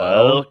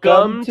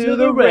Welcome to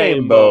the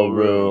Rainbow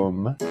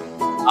Room,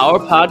 our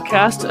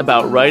podcast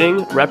about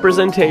writing,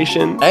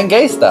 representation, and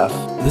gay stuff.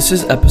 This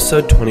is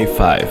episode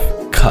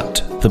 25,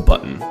 Cut the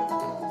Button.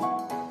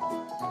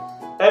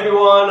 Hey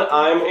everyone,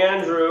 I'm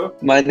Andrew.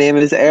 My name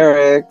is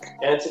Eric.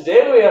 And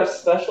today we have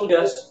special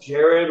guest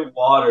Jared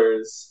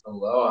Waters.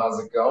 Hello,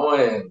 how's it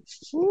going?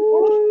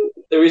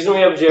 The reason we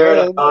have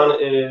Jared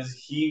on is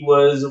he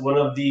was one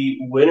of the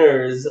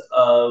winners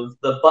of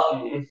The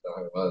Button.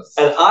 Oh, it was.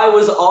 And I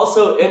was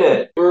also in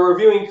it. We're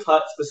reviewing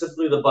Cut,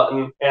 specifically The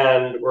Button,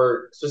 and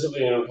we're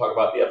specifically going to talk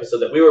about the episode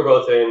that we were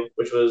both in,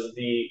 which was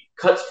the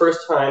Cut's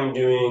first time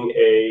doing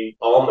a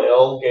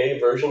all-male gay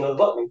version of The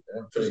Button.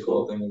 Yeah, pretty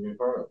cool thing to be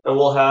part of. And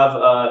we'll have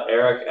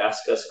Eric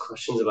ask us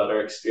questions about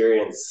our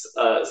experience,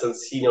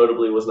 since he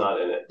notably was not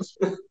in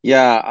it.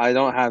 Yeah, I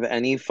don't have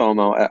any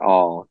FOMO at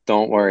all.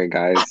 Don't worry,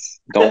 guys.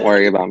 Don't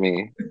worry about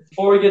me.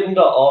 Before we get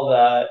into all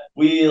that,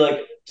 we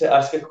like to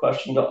ask a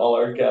question to all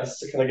our guests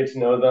to kind of get to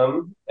know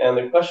them. And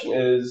the question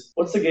is,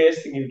 what's the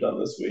gayest thing you've done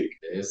this week?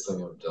 Gayest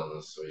thing I've done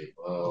this week?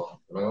 Well,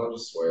 am I allowed to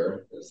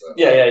swear? Is that...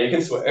 Yeah, you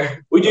can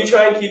swear. We do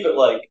try and keep it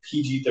like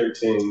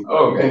PG-13.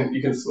 Oh, okay.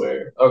 You can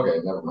swear. Okay,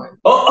 never mind.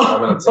 Oh! I'm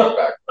going to take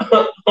back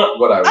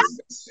what I was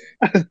going to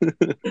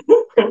say.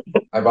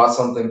 I bought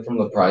something from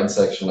the Pride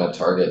section at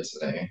Target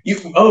today.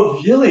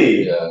 Oh,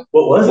 really? Yeah.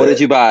 What was it? What did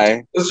you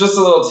buy? It's just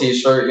a little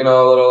t-shirt, a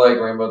little like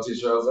rainbow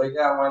t-shirt. I was like,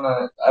 yeah, why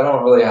not? I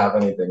don't really have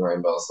anything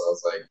rainbow, so I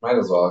was like, might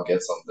as well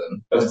get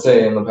something. I'd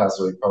say in the past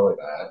week, probably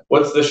that.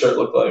 What's the shirt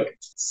look like?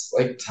 It's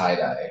like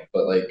tie-dye,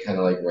 but like kind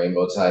of like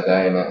rainbow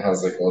tie-dye, and it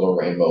has like a little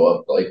rainbow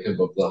up like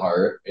above the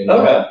heart,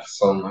 Okay.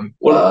 So I'm like,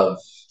 love.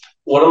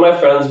 One of my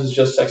friends was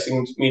just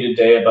texting me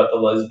today about the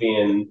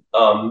lesbian,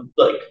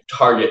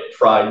 Target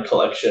Pride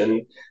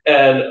collection,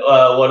 and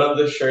one of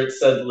the shirts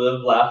said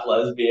 "Live, Laugh,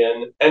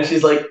 Lesbian," and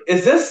she's like,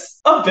 "Is this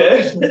a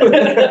bit?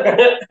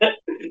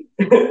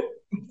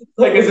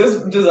 Like, is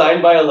this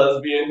designed by a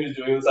lesbian who's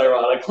doing this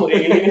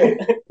ironically?"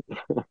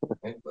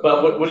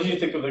 But what did you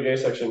think of the gay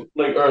section?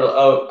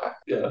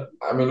 Yeah.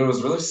 I mean, it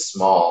was really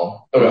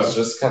small. Okay. It was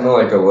just kind of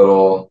like a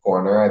little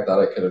corner. I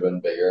thought it could have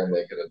been bigger, and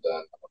they could have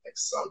done like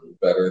some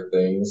better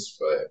things.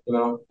 But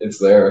it's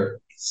there.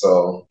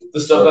 So the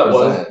stuff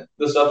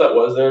that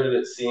was there, did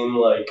it seem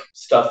like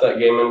stuff that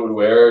gay men would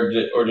wear,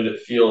 or did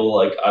it feel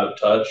like out of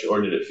touch, or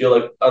did it feel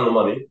like on the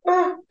money?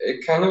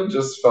 It kind of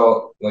just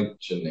felt like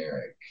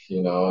generic.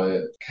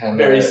 It kind of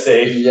very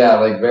safe. Yeah,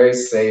 like very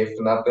safe.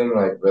 Nothing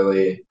like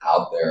really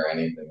out there or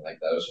anything like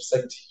that. It was just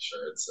like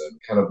t-shirts and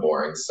kind of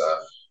boring stuff.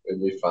 It'd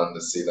be fun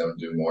to see them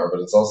do more, but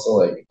it's also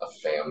like a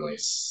family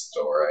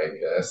store, I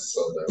guess.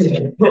 So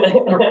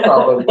they're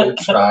probably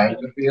trying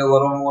to be a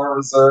little more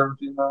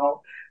reserved,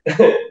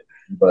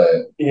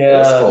 But yeah,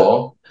 it's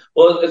cool.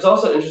 Well, it's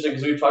also interesting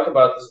because we've talked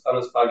about this on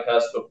this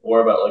podcast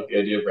before about like the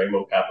idea of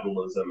rainbow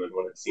capitalism and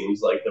when it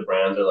seems like the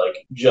brands are like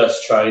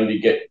just trying to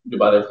get to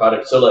buy their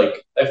product. So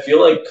like I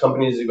feel like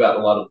companies have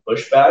gotten a lot of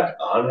pushback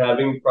on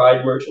having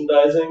Pride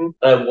merchandising.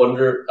 And I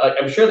wonder,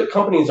 I'm sure that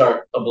companies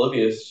aren't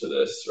oblivious to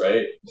this,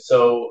 right?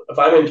 So if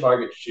I'm in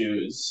Target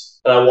shoes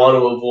and I want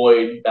to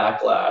avoid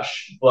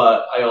backlash,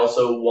 but I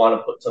also want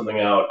to put something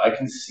out, I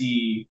can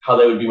see how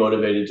they would be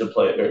motivated to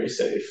play it very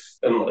safe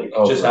and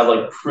have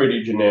like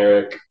pretty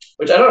generic.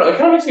 Which I don't know, it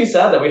kind of makes me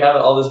sad that we have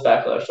all this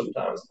backlash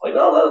sometimes. Like,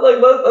 no,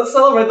 let's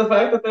celebrate the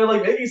fact that they're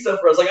like making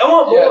stuff for us. Like, I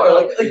want more.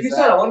 Yeah, like you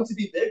said, I want it to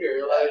be bigger.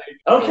 Like,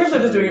 I don't care if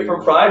they're just doing it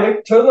for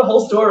Pride. Turn the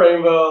whole store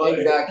rainbow.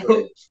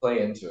 Exactly. Play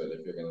into it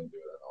if you're gonna do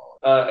it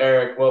at all.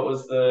 Eric, what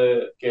was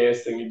the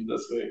gayest thing you did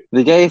this week?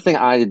 The gayest thing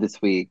I did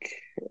this week.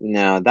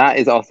 No, that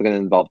is also going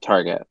to involve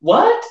Target.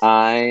 What?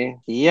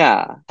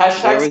 Yeah.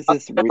 Hashtag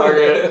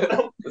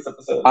Target. This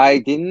episode. I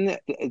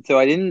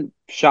didn't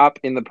shop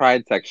in the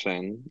Pride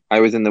section.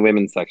 I was in the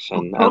women's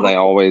section, as I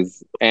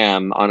always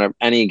am on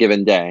any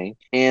given day.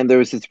 And there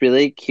was this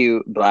really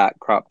cute black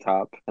crop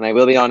top. And I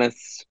will be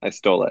honest, I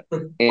stole it.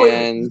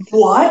 And wait,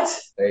 what?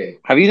 Hey.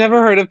 Have you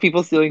never heard of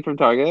people stealing from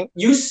Target?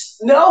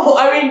 No,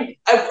 I mean,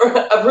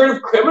 I've heard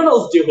of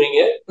criminals doing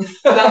it.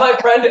 Not my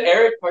friend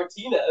Eric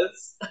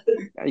Martinez.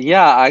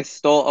 Yeah, I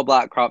stole a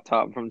black crop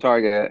top from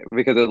Target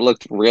because it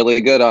looked really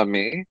good on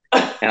me.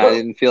 And I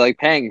didn't feel like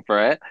paying for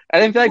it. I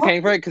didn't feel like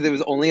paying for it because it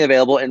was only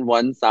available in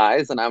one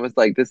size. And I was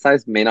like, this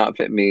size may not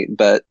fit me.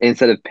 But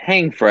instead of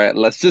paying for it,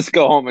 let's just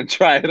go home and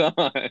try it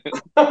on.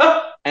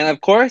 And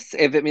of course,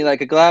 it fit me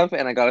like a glove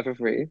and I got it for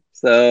free.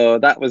 So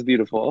that was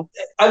beautiful.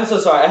 I'm so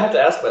sorry. I have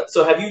to ask about it.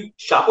 So have you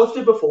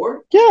shoplifted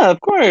before? Yeah, of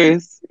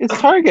course. It's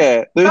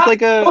Target. There's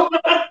like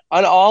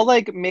on all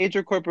like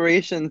major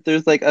corporations,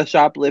 there's like a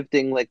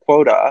shoplifting like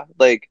quota.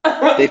 Like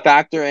they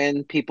factor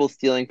in people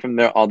stealing from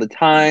there all the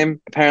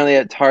time. Apparently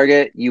at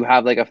Target, you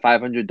have like a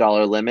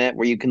 $500 limit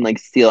where you can like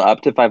steal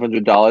up to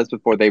 $500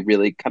 before they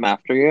really come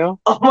after you.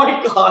 Oh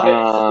my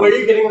God. Where are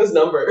you getting this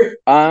number?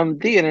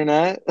 The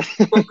internet.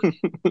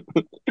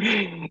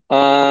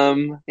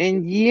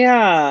 And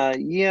yeah.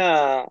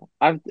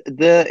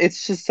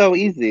 It's just so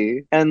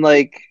easy. And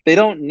like they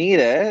don't need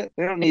it.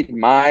 They don't need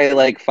my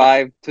like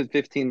 $5 to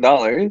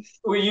 $15.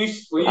 Were you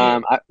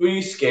Um, I, were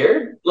you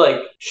scared? Like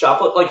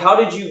shoplift? Like how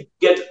did you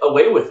get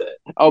away with it?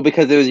 oh,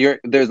 because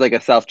there's like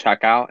a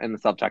self-checkout and the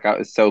self-checkout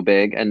is so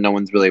big and no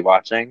one's really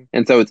watching.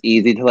 And so it's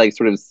easy to like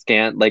sort of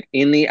scan like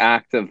in the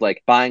act of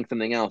like buying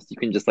something else, you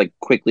can just like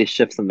quickly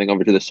shift something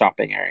over to the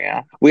shopping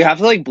area. We have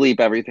to like bleep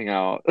everything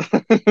out.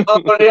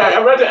 Oh yeah,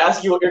 I'm about to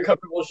ask you what you're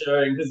comfortable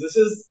sharing because this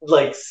is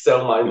like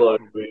so mind blowing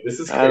to me. This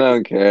is I crazy.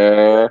 don't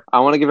care. I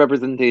want to give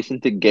representation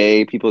to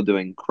gay people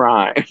doing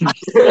crimes,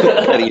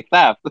 petty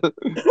theft.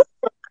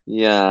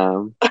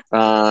 Yeah.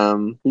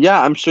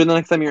 Yeah, I'm sure the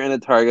next time you're in a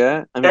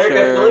Target, I'm Eric, I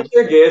feel sure. like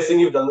your gayest thing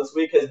you've done this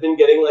week has been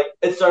getting like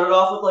it started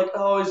off with like,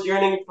 oh, I was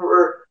yearning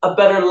for a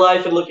better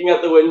life and looking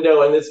out the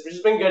window, and it's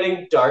just been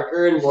getting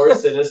darker and more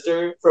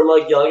sinister from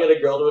like yelling at a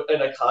girl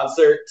in a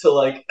concert to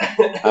like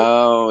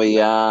Oh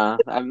yeah.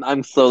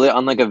 I'm slowly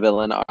on like a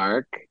villain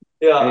arc.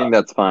 I yeah, think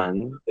that's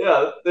fun.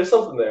 yeah, there's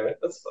something there.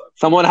 That's fun.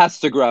 Someone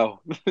has to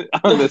grow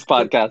on this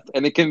podcast,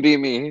 and it can be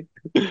me.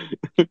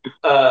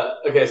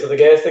 Okay, so the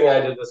gayest thing I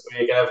did this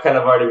week, and I've kind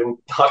of already been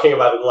talking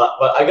about it a lot,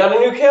 but I got a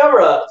new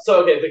camera.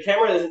 So, okay, the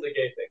camera isn't the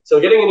gay thing. So,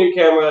 getting a new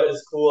camera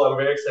is cool. I'm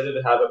very excited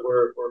to have it.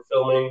 We're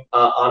filming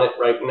on it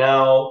right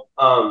now.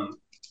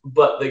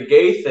 But the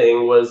gay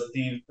thing was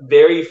the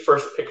very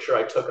first picture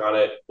I took on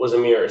it was a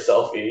mirror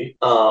selfie.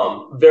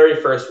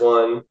 Very first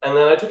one. And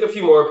then I took a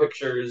few more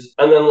pictures,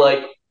 and then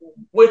like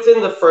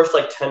within the first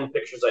like 10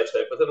 pictures I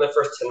took, within the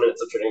first 10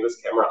 minutes of turning this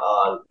camera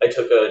on, I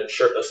took a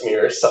shirtless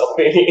mirror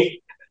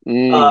selfie.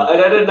 And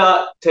I did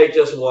not take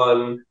just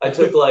one. I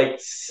took like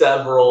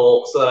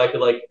several so that I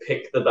could like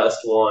pick the best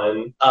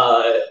one.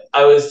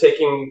 I was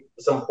taking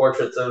some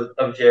portraits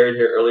of Jared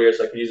here earlier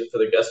so I could use it for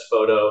the guest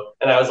photo.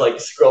 And I was like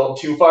scrolled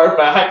too far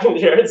back and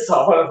Jared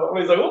saw one of them.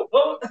 He's like, oh,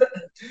 oh.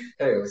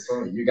 Hey, it was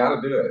funny. You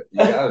gotta do it.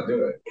 You gotta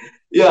do it.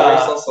 Yeah. Show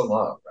yourself some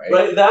love, right?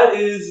 Right, that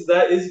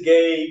is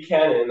gay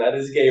canon. That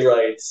is gay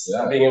rights.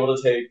 Yeah. Being able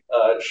to take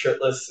a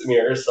shirtless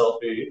mirror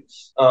selfie.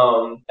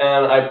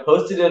 And I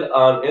posted it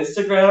on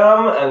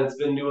Instagram, and it's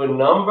been doing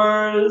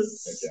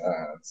numbers.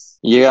 Yes.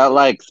 You got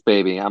likes,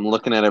 baby. I'm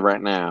looking at it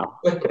right now.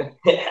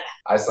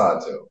 I saw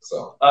it too.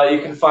 So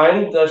You can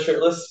find the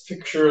shirtless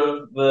picture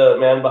of the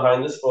man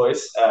behind this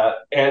voice at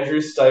Andrew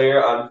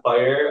Steyer on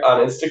Fire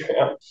on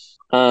Instagram.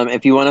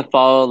 If you want to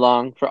follow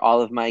along for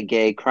all of my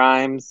gay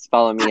crimes,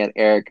 follow me at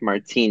Eric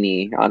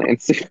Martini on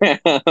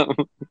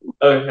Instagram.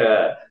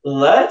 Okay,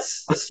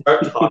 let's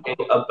start talking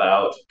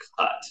about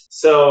Cut.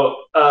 So,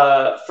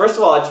 first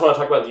of all, I just want to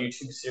talk about the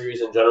YouTube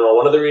series in general.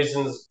 One of the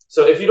reasons,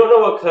 so if you don't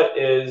know what Cut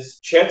is,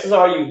 chances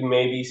are you've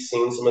maybe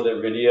seen some of their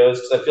videos,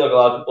 because I feel like a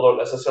lot of people don't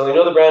necessarily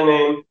know the brand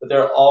name, but they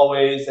have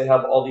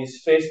all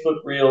these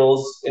Facebook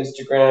Reels,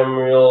 Instagram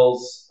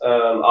Reels,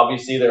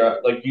 obviously they're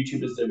like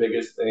YouTube is their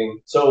biggest thing.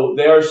 So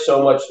they are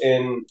so much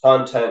in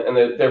content, and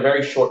they're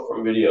very short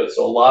form videos.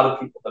 So a lot of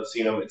people have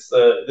seen them. It's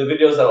the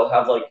videos that'll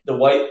have like the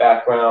white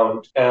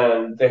background,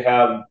 and they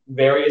have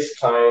various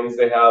kinds.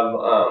 They have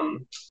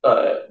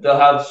they'll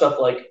have stuff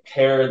like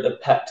pair the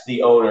pet to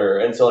the owner,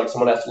 and so like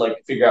someone has to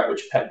like figure out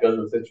which pet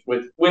goes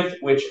with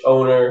which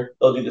owner.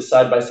 They'll do the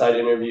side by side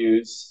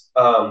interviews.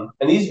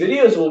 And these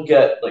videos will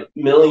get like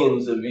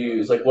millions of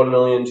views, like 1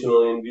 million, 2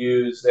 million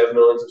views. They have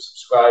millions of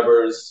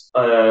subscribers.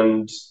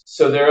 And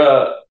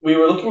so we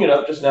were looking it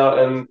up just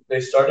now, and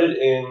they started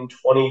in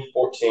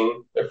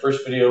 2014. Their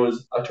first video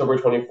was October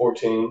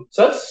 2014.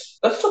 So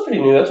that's still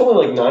pretty new. That's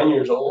only like 9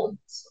 years old.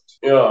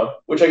 Yeah,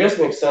 which I guess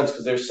makes sense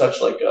because there's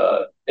such like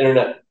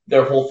internet.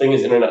 Their whole thing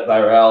is internet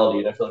virality,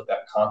 and I feel like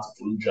that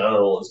concept in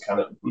general is kind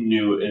of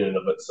new in and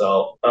of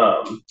itself.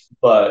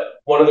 But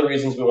one of the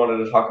reasons we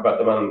wanted to talk about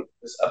them on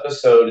this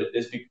episode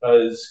is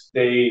because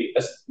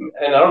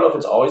and I don't know if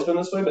it's always been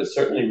this way, but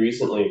certainly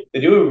recently,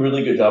 they do a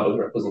really good job with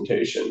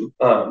representation.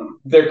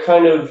 They're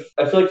kind of,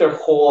 I feel like their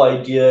whole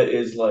idea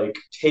is like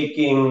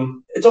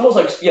taking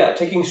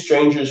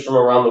strangers from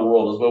around the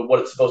world is what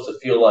it's supposed to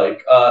feel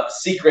like.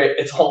 Secret,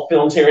 it's all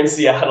filmed here in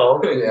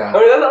Seattle. yeah. I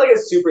mean, that's not like a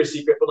super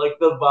secret, but like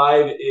the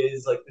vibe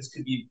is like this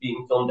could be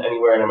being filmed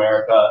anywhere in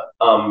America.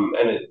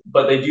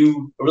 But they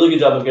do a really good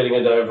job of getting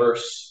a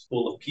diverse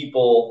pool of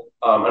people.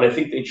 And I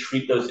think they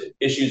treat those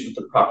issues with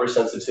the proper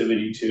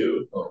sensitivity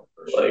too. Oh,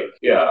 for sure. Like,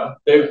 yeah,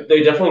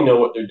 they definitely know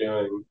what they're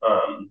doing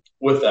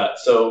with that.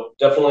 So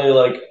definitely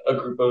like a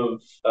group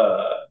of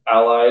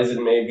allies,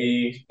 and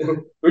maybe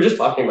we're just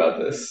talking about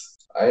this.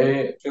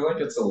 I feel like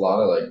it's a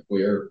lot of like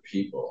queer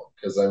people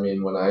because I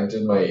mean when I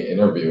did my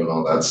interview and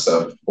all that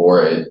stuff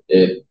for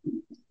it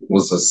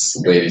was this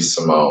lady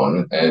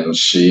Simone, and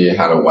she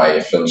had a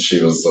wife, and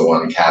she was the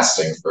one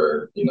casting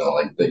for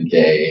like the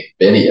gay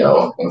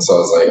video, and so I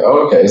was like,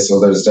 oh, okay, so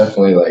there's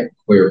definitely like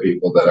queer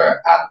people that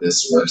are at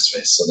this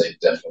workspace, so they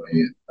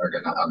definitely are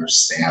gonna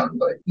understand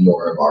like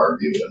more of our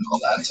view and all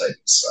that type of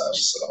stuff.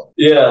 So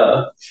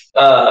Yeah.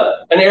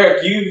 And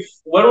Eric,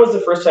 when was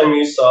the first time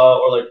you saw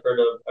or like heard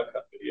of a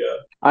cut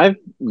video?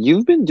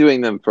 You've been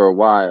doing them for a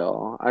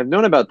while. I've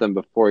known about them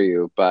before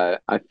you,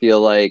 but I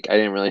feel like I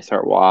didn't really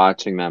start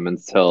watching them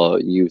until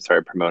you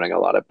started promoting a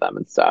lot of them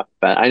and stuff.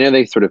 But I know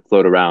they sort of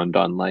float around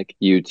on like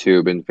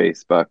YouTube and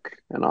Facebook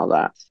and all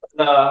that.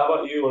 How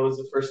about you? When was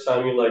the first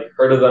time you like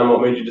heard of them?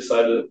 What made you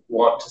decide to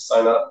want to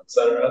sign up,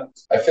 etc.?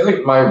 I feel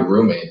like my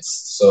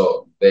roommates,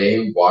 so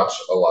they watch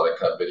a lot of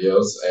cut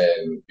videos,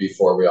 and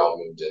before we all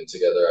moved in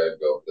together, I'd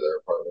go over to their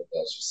apartment.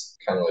 That's just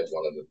kind of like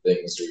one of the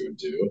things we would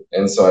do.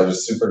 And so I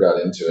just super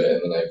got into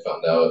it, and then I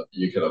found out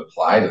you could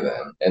apply to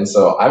them. And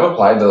so I've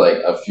applied to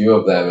like a few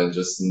of them and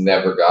just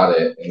never got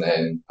it. And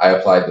then I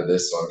applied to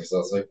this one because I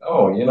was like,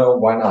 oh,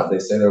 why not? They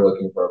say they're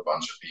looking for a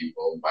bunch of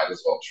people. Might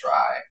as well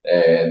try.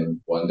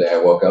 And one day I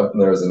woke up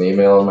and there was an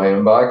email in my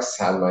inbox,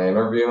 had my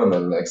interview, and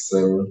then next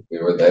thing we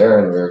were there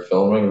and we were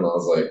filming, and I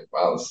was like,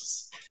 wow, this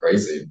is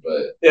crazy.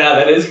 But yeah,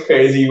 that is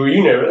crazy. Were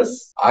you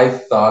nervous? I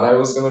thought I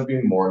was going to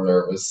be more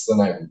nervous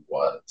than I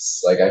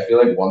was. Like, I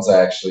feel like once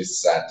I actually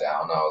sat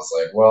down, I was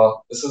like,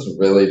 well, this is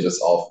really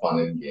just all fun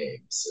and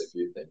games if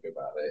you think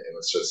about it. And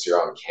it's just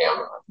you're on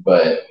camera.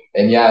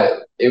 And yeah,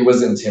 it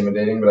was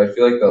intimidating, but I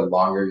feel like the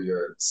longer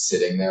you're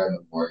sitting there and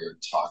the more you're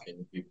talking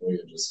to people,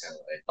 you're just kind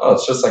of like, oh,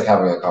 it's just like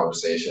having a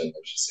conversation.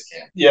 There's just a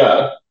camera.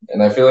 Yeah.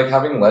 And I feel like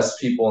having less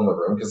people in the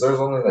room, because there's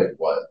only like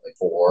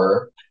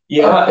four.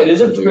 Yeah, it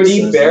is a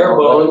pretty bare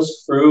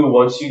bones crew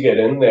once you get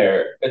in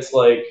there. It's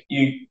like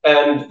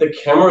and the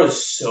camera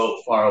is so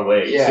far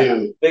away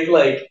too.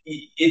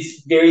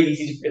 It's very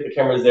easy to forget the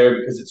camera's there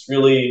because it's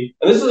really,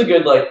 and this is a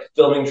good like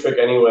filming trick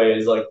anyway,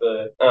 is like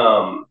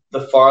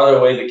the farther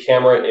away the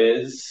camera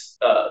is,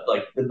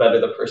 like the better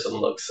the person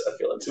looks, I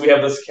feel like. So we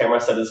have this camera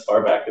set as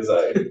far back as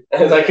I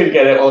could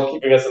get it while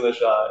keeping us in the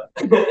shot.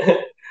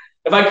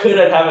 If I could,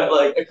 I'd have it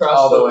like across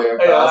all the way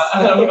across.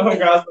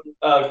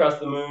 Across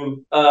the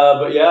moon.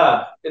 But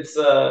yeah, it's.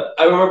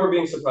 I remember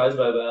being surprised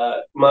by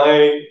that.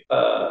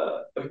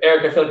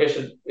 Eric, I feel like I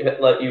should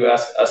let you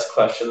ask us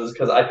questions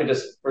because I could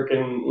just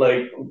freaking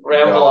like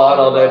ramble on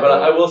all day.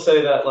 But I will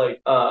say that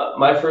like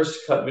my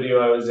first cut video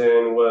I was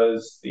in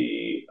was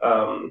the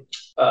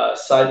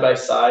Side by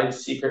Side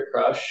Secret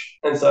Crush,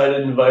 and so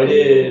I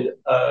invited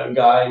a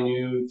guy I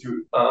knew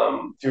through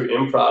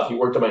improv. He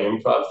worked at my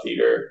improv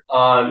theater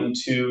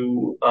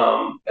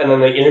and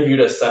then they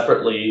interviewed us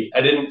separately.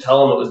 I didn't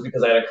tell him it was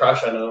because I had a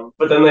crush on him,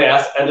 but then they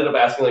ended up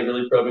asking like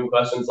really probing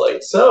questions,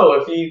 like, so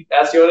if he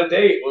asked you on a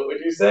date, what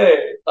would you say?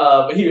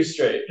 But he was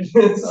straight.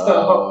 This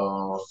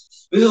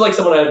is like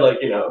someone I'd like,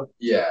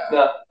 yeah.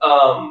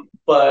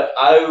 But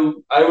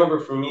I remember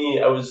for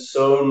me, I was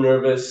so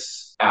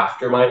nervous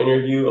after my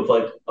interview of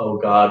like, oh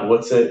God,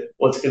 what's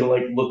gonna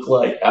like look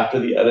like after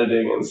the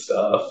editing and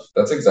stuff.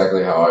 That's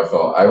exactly how I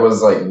felt. I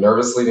was like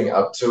nervous leading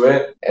up to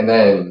it, and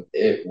then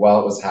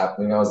while it was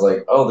happening, I was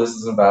like, oh, this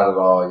isn't bad at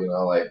all,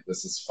 like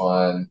this is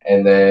fun.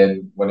 And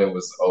then when it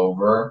was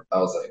over, I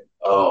was like,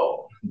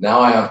 oh,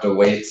 now I have to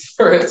wait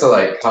for it to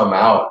like come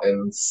out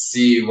and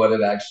see what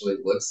it actually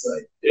looks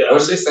like. Yeah. I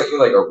wish they sent you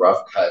like a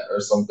rough cut or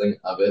something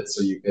of it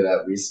so you could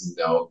at least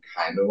know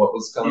kind of what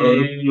was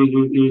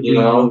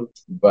coming,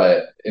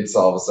 But it's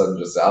all of a sudden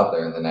just out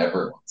there and then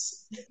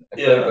everyone's. I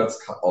feel like that's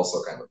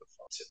also kind of the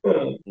fun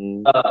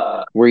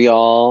too. Were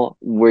y'all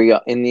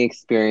in the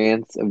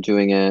experience of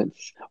doing it?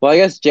 Well, I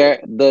guess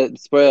the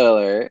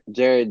spoiler,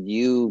 Jared,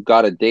 you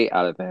got a date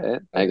out of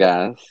it, I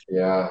guess.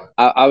 Yeah.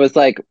 I was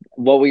like,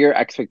 what were your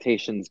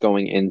expectations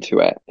going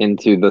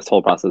into this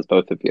whole process,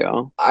 both of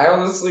you? I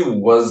honestly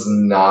was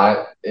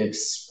not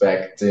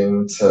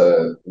expecting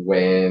to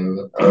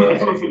win or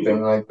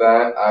anything like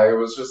that. I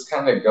was just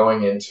kind of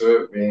going into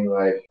it being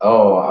like,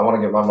 oh, I want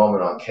to get my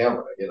moment on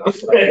camera,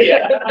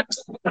 Yeah.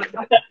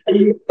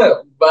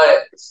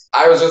 But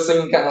I was just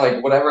thinking kind of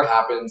like whatever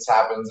happens.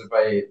 If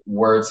I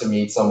were to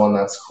meet someone,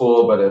 that's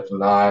cool. But if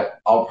not,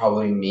 I'll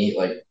probably meet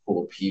like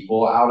cool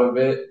people out of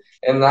it.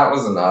 And that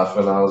was enough.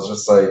 And I was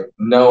just like,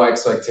 no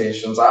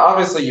expectations.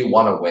 Obviously, you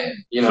want to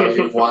win. You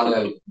want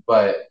to,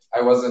 but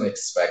I wasn't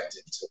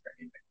expecting to or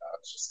anything. I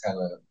was just kind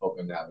of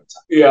hoping to have a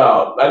time.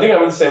 Yeah, I think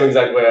I'm the same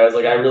exact way. I was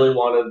like, I really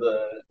wanted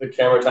the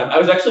camera time. I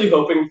was actually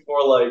hoping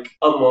for like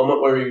a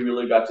moment where you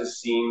really got to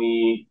see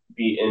me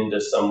be into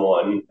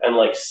someone and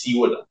like see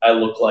what I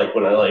look like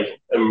when I like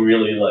am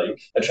really like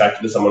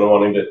attracted to someone and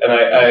wanting to. And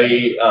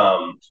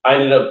I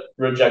ended up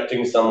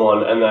rejecting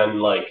someone, and then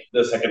like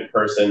the second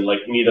person, like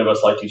neither of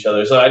us liked each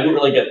other, so I didn't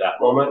really get that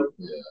moment.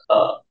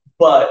 Yeah.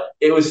 But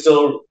it was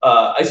still,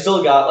 I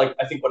still got like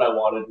I think what I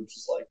wanted, which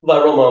is like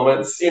viral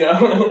moments,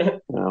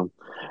 Yeah.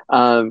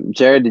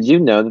 Jared, did you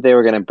know that they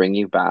were going to bring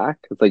you back?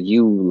 It's like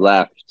you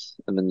left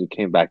and then you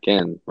came back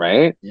in,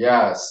 right?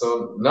 Yeah,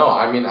 so no,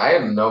 I mean, I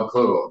had no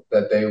clue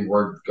that they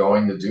were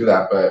going to do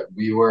that, but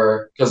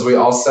because we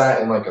all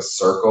sat in like a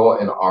circle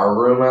in our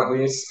room at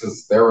least,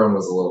 because their room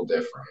was a little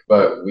different,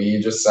 but we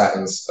just sat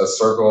in a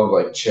circle of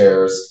like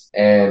chairs.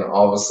 And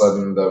all of a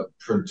sudden, the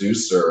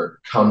producer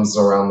comes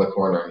around the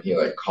corner and he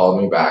like called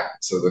me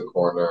back to the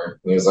corner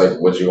and he was like,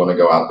 would you want to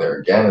go out there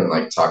again and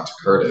like talk to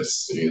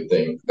Curtis? Do you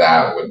think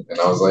that would? And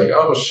I was like,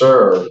 oh,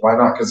 sure. Why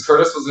not? Because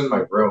Curtis was in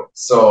my room.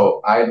 So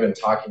I had been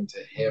talking to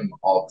him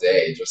all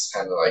day, just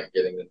kind of like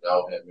getting to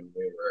know him. And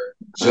we were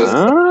just,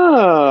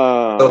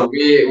 so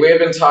we had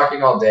been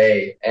talking all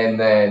day. And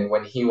then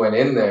when he went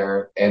in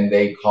there and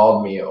they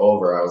called me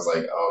over, I was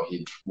like, oh,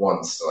 he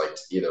wants to like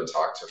either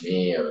talk to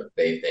me or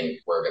they think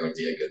we're going to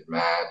be a good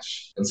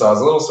match. And so I was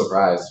a little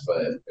surprised,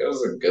 but it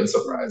was a good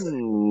surprise.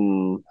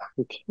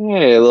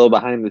 Okay, a little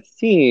behind the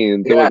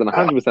scenes. It wasn't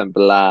 100%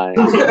 blind.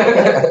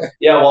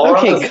 Yeah, while we're on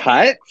Okay, this,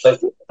 cut.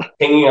 like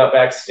hanging out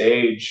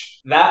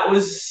backstage, that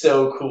was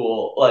so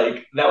cool.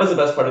 Like that was the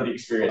best part of the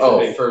experience. I Oh,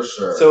 think. for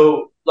sure.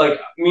 So like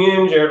me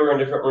and Jared were in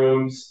different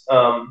rooms,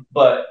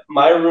 but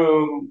my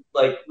room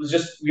like was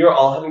just we were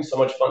all having so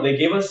much fun. They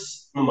gave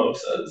us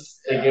mimosas,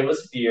 they gave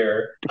us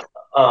beer,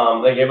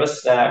 they gave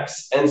us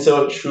snacks, and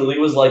so it truly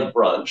was like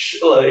brunch.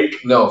 Like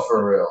No,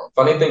 for real.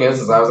 Funny thing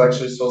is I was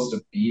actually supposed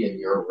to be in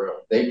your room.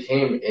 They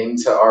came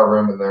into our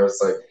room and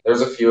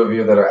there's a few of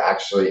you that are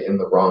actually in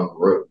the wrong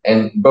group.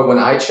 But when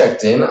I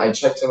checked in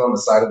on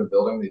the side of the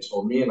building. They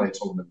told me and I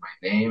told them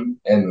my name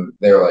and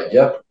they were like,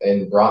 yep,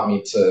 and brought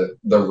me to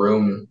the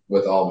room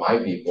with all my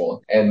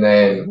people. And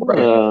then right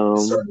when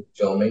we started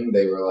filming,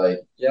 they were like,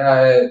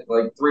 yeah,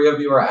 like 3 of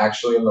you are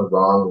actually in the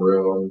wrong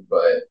room,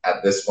 but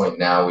at this point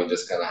now we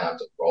just kind of have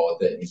to roll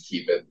with it and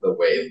keep it the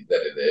way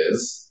that it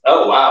is.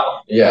 oh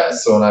wow. Yeah,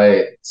 so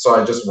I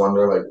just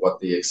wonder like what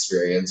the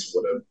experience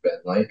would have been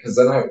like, because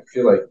then I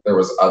feel like there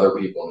was other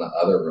people in the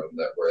other room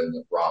that were in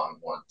the wrong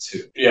one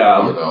too.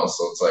 Yeah. You know,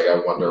 so it's like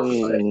I wonder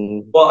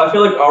if Well, I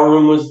feel like our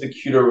room was the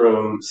cuter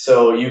room,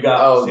 so you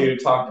got to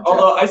talk.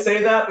 Although I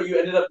say that, but you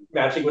ended up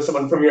matching with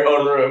someone from your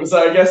own room, so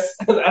I guess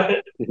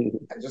I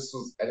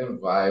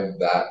didn't vibe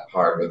that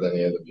hard with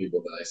any of the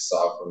people that I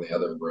saw from the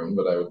other room,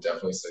 but I would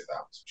definitely say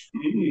that was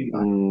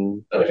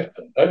true. Okay,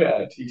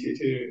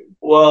 T2.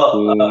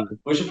 Well,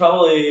 we should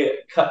probably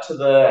cut to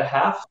the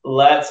half.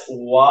 Let's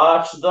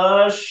watch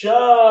the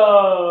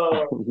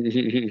show.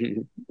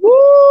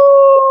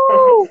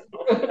 Woo!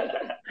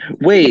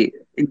 Wait,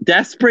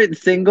 desperate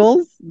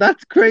singles?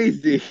 That's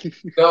crazy.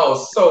 No,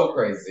 so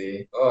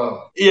crazy.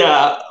 Oh.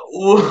 Yeah.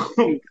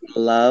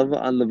 Love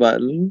on the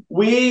button.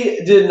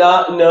 We did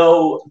not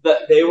know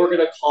that they were going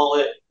to call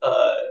it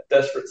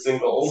Desperate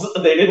Singles.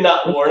 They did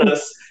not warn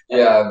us.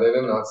 Yeah, they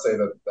did not say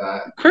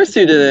that. Of course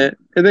you did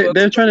it.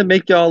 They're trying to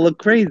make y'all look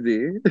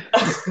crazy.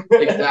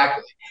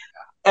 Exactly.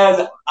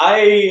 And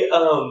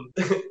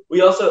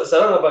we also, so I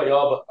don't know about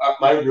y'all, but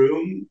my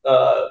room,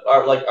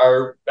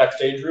 our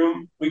backstage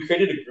room, we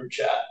created a group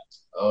chat.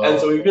 Oh. And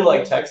so we've been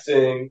like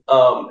texting,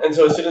 and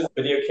so as soon as the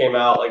video came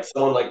out, like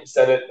someone like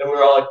sent it, and we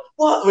were all like,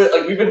 "What?"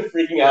 Like we've been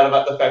freaking out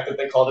about the fact that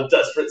they called it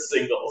Desperate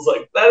Singles.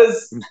 Like that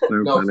is So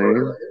no, funny.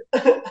 for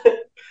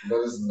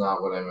that is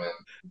not what I meant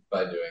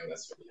by doing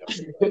this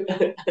video.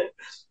 Okay,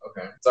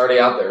 it's already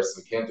out there, so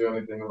we can't do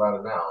anything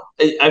about it now.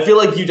 I feel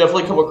like you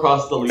definitely come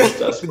across the least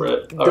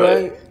desperate. All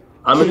right,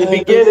 I'm in the Can I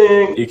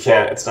beginning. You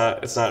can't. It's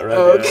not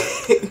ready.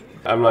 Okay.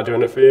 I'm not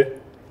doing it for you.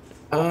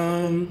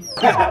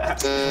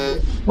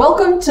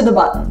 Welcome to The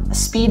Button, a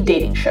speed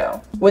dating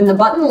show. When the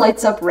button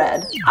lights up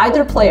red,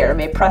 either player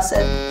may press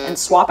it and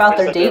swap out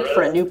their date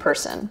for a new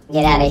person.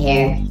 Get out of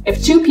here.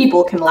 If 2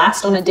 people can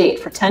last on a date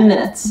for 10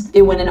 minutes,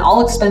 they win an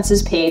all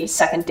expenses paid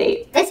second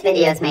date. This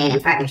video is made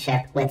in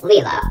partnership with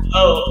Lilo.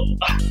 Oh,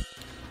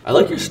 I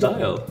like your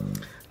style.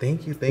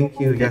 Thank you.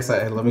 Yes,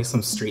 I love me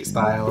some street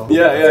style.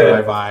 Yeah.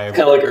 That's my vibe.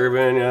 Kind of like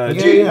urban. Yeah.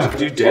 Yeah.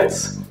 Do you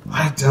dance?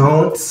 I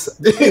don't.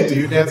 Do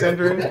you dance,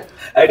 Andrew?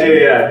 I do.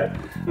 Yeah.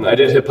 I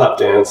did hip hop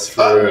dance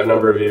for a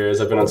number of years.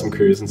 I've been on some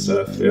crews and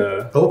stuff.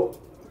 Yeah. Oh,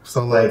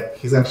 so like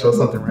he's gonna show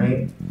something,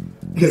 right?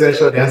 He's gonna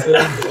show dancing.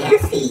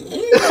 Yes, he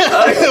is.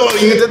 Oh,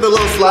 you did the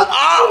little slide.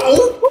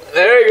 Oh,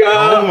 There you go.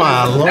 oh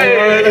my lord.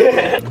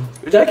 Hey.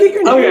 Did I get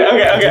your name?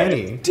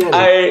 Okay.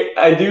 Danny.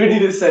 I do need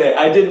to say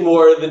I did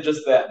more than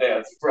just that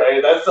dance,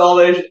 right? That's all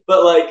they.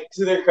 But like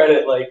to their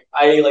credit, like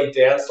I like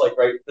danced like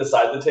right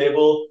beside the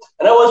table,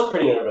 and I was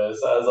pretty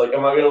nervous. I was like,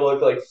 "Am I gonna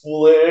look like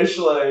foolish?"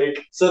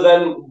 Like so.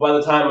 Then by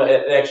the time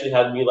it actually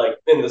had me like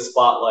in the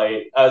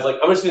spotlight, I was like,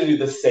 "I'm just gonna do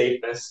the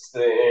safest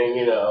thing,"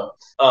 you know.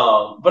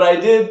 But I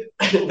did.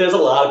 There's a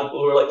lot of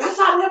people who are like, "That's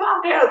not hip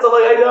hop dance." I'm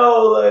like, I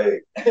know,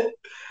 like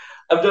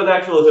I've done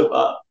actual hip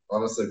hop.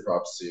 Honestly,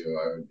 props to you.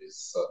 I would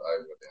dance on.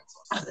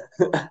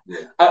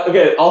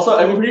 Okay, also,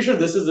 I'm pretty sure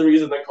this is the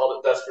reason they called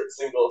it Desperate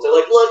Singles. They're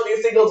like, look,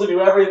 these singles will do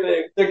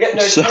everything. They're getting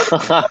their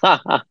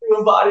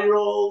doing body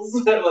rolls.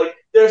 They're like,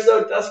 they're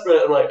so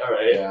desperate. I'm like, all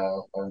right. Yeah.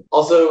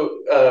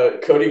 Also,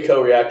 Cody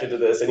reacted to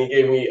this, and he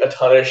gave me a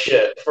ton of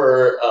shit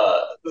for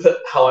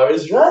how I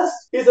was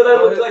dressed. He said I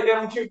looked like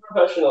I'm too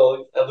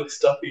professional. I look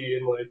stuffy,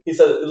 and like he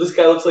said, this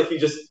guy looks like he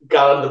just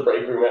got out of the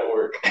break room at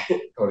work.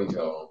 Cody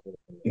Co.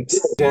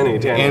 Danny.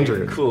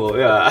 Andrew. Cool.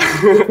 Yeah.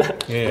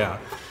 Yeah.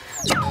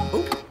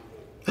 Oh,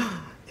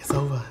 it's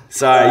over.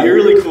 Sorry, you're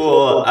really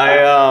cool.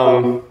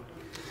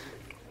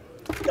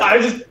 I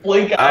just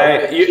blink out.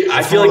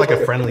 I feel More like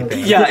a friendly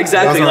thing. Yeah,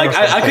 exactly. That Like was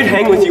our I could first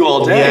hang with you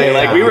all day. Yeah,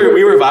 Like yeah.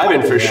 we were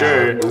vibing for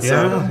sure. And Yeah,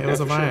 so, it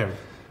was a vibe.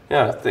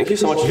 Yeah, thank you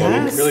so much,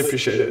 Danny. Yes. Really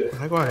appreciate it.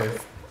 Likewise.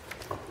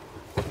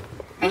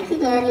 Thank you,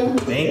 Daddy.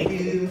 Thank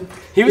you.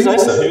 He was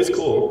nice though. He was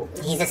cool.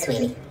 He's a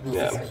sweetie. He's a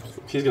Yeah, sweetie.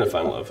 he's gonna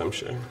find love, I'm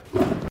sure.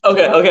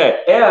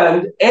 Okay.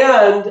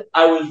 And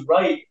I was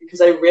right because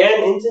I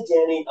ran into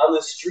Danny on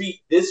the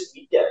street this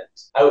weekend.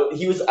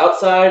 He was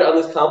outside on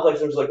this complex.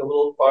 There was like a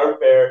little farm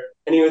fair.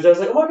 And I was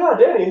like, oh my God,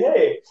 Danny,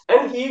 hey.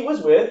 And he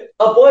was with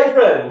a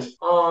boyfriend.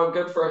 Oh,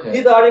 good for him.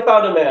 He thought he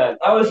found a man.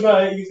 I was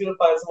right. He's going to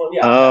find someone.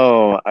 Yeah.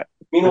 Oh, I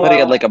Meanwhile, thought he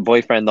had like a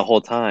boyfriend the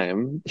whole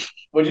time.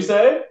 What'd you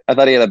say? I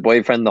thought he had a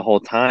boyfriend the whole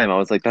time. I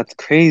was like, that's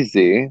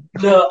crazy.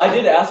 No, I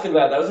did ask him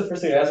that. That was the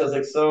first thing I asked. I was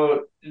like,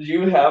 so did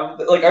you have,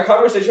 like, our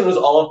conversation was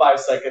all of 5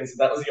 seconds. And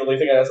that was the only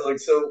thing I asked. I was like,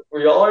 so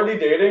were y'all already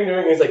dating?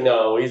 And he's like,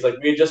 no. He's like,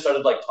 we had just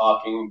started, like,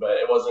 talking, but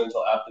it wasn't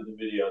until after the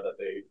video that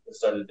they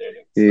started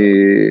dating. So.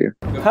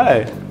 Yeah.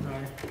 Hi.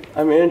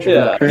 I'm Andrew.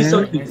 Yeah, he's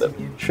so cute. Though.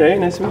 Trey,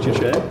 nice to meet you,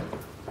 Trey.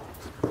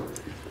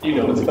 You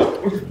know what's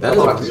coming. That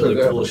is a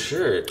really cool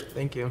shirt.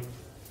 Thank you.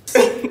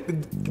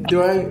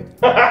 Can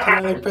I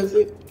like press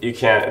it? You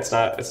can't. It's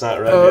not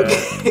red Oh,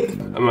 yet. okay.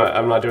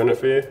 I'm not doing it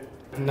for you.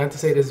 Not to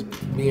say this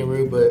being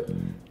rude, but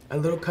a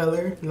little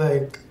color,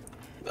 like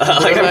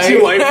Like I'm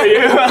too white for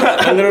you.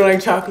 a little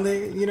like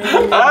chocolate, you know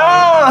what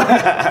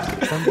I mean?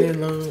 Oh! Something a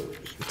little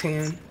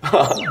tan.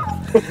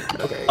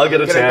 Okay. I'll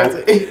get a Can I tan.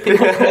 press it?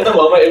 At the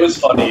moment, it was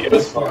funny. It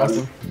was fun.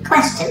 Awesome.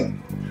 Question.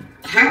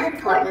 How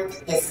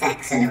important is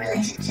sex in a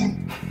relationship?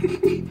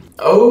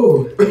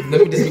 Oh, let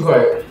me just be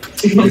quiet.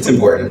 It's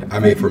important. I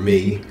mean, for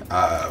me,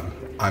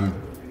 I'm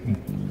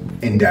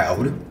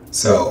endowed,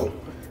 so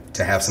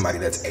to have somebody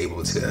that's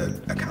able to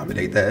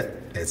accommodate that,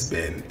 it's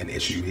been an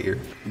issue here.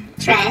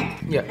 Trey,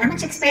 Yeah. how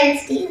much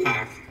experience do you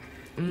have?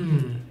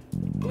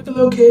 With the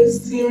little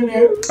kids here and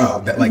there.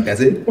 Oh,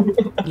 that's it?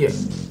 Yeah.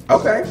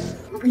 Okay.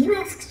 Will you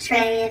ask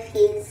Trey if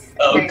he's...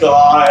 Oh,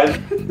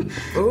 God.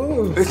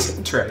 Ooh.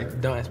 Trey,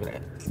 Don't ask me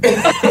that.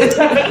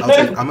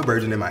 I'm a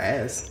virgin in my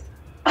ass.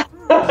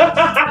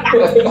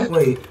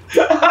 Wait.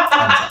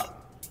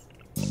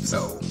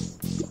 So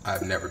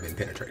I've never been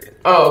penetrated.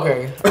 Oh,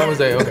 okay. I was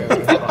like, okay.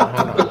 Hold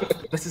on.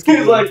 Let's just keep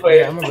He's going. like, wait.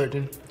 Yeah, I'm a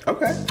virgin.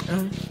 Okay.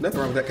 Nothing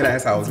wrong with that. Can I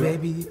ask how old you are?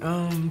 Maybe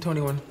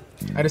 21.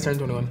 I just turned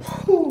 21.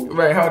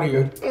 Right, how old are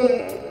you?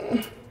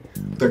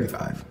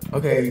 35.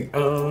 Okay,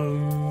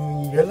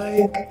 you're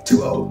like...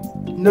 Too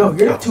old. No,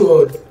 you're not too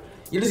old.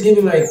 You're just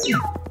giving like...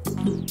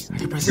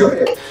 Go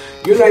ahead.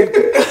 You're like...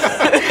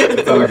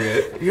 It's all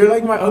good. You're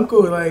like my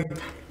uncle, like...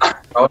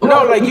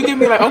 No, like you give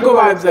me like uncle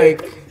vibes,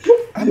 like...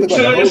 I look like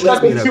Should've a whole just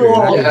stuck lesbian with up you here.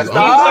 all. I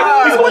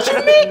just- What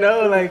you mean?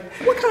 No, like...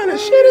 What kind of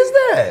shit is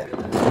that?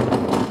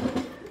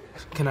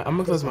 I'm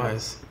gonna close my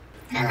eyes.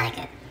 I like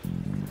it.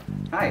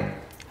 Hi,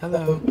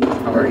 Hello.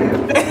 how are you?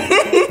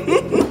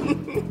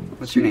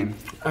 What's your name?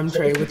 I'm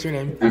Trey, what's your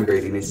name? I'm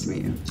Brady, nice to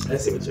meet you.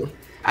 Nice to meet you.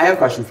 I have a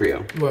question for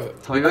you.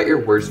 What? Tell me about your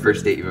worst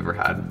first date you've ever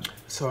had.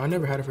 So I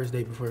never had a first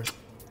date before.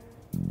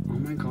 Oh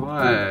my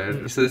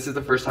god. So this is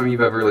the first time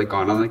you've ever like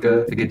gone on like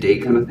a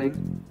date kind of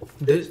thing?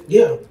 This?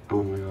 Yeah.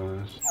 Oh my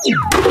gosh.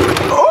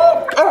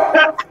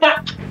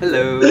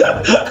 Hello.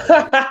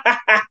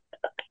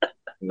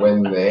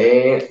 When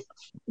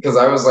because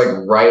I was like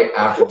right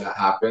after that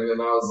happened, and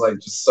I was like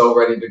just so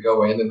ready to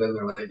go in, and then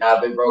they're like,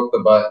 they broke the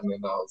button,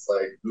 and I was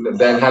like,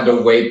 then had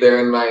to wait there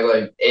in my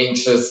like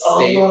anxious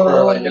state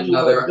for like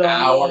another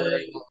hour.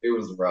 It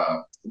was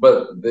rough.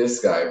 But this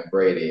guy,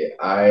 Brady,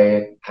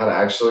 I had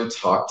actually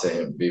talked to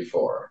him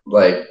before.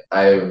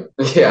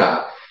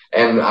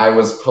 And I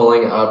was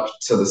pulling up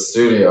to the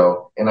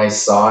studio and I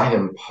saw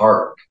him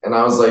park. And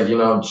I was like,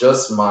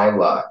 just my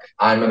luck.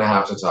 I'm going to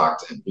have to talk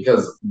to him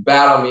because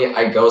bad on me,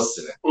 I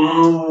ghosted him.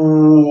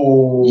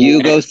 Ooh.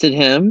 You ghosted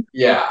him?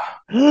 Yeah.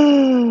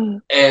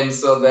 And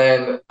so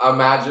then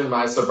imagine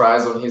my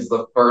surprise when he's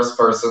the first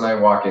person I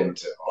walk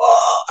into.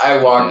 I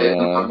walk in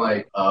and I'm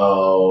like,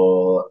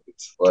 oh,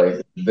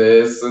 like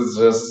this is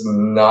just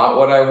not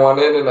what I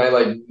wanted, and I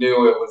like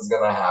knew it was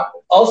gonna happen.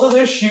 Also,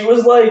 this shoot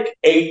was like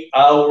 8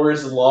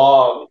 hours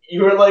long.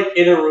 You were like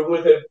in a room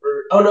with him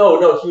for... Oh,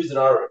 no, he was in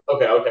our room.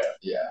 Okay.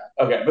 Yeah.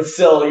 Okay, but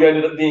still, you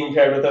ended up being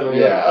paired with him. And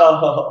you're like, Yeah.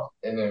 oh.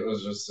 And it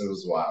was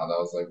wild. I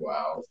was like,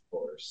 wow, of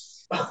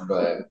course.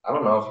 But I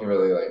don't know if he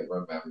really like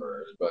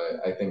remembered, but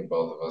I think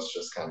both of us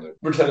just kind of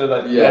Pretended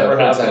that never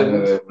pretended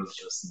happened. it was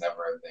just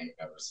never a thing,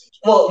 never seen.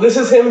 Well, this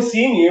is him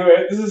seeing you,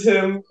 right? This is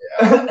him.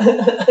 Yeah.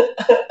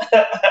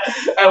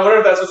 I wonder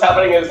if that's what's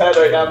happening in his head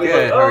right now. He's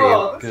Good, like, how are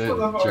oh, you? this is Good,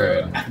 motherfucker.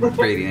 Jared.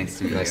 Brady, nice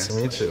to meet you. Nice to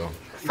meet you.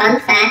 Fun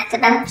fact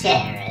about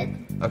Jared.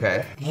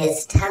 Okay.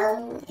 His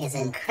tongue is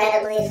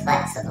incredibly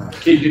flexible.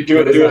 Can you do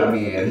What it? does Do that it.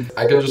 mean?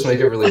 I can just make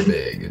it really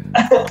big.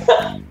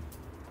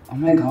 Oh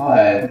my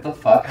god. What the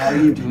fuck? How are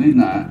you doing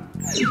that?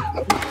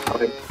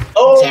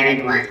 Oh.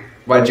 Jared won.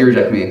 Why'd you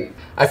reject me?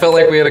 I felt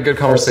like we had a good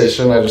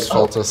conversation. I just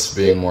felt us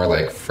being more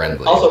like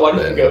friendly Also, why did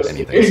you than ghost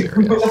anything me?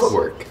 serious.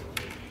 Work.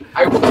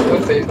 I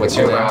would say, what's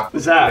your name?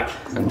 Zach.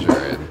 I'm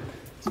Jared.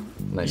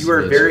 Nice You to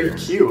are meet very you.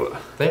 cute.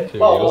 Thank you.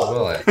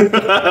 Oh. You as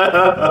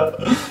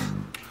well.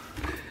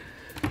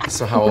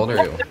 So how old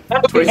are you?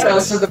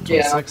 26.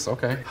 26.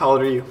 Okay. How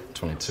old are you?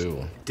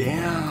 22.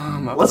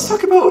 Damn. Let's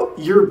talk about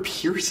your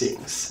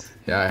piercings.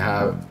 Yeah, I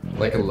have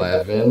like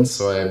 11,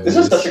 so I have This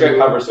is such a great two-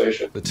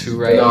 conversation. The two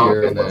right No,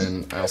 here, it and then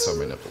wasn't. I also have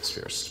my nipples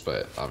pierced,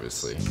 but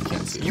obviously you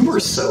can't see. You were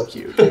so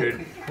cute,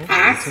 dude.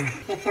 Ask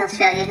if he'll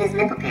show you his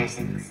nipple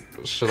piercings.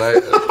 Should I?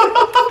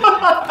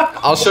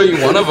 I'll show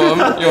you one of them.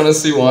 You want to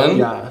see one?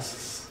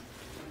 Yes.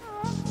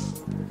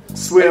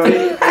 Sweet.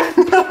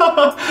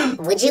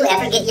 Would you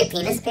ever get your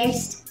penis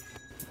pierced?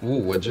 Ooh,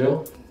 would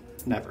you?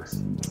 Never.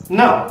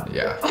 No.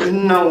 Yeah.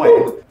 No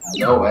way.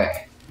 No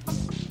way.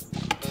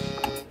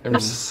 I'm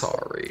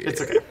sorry.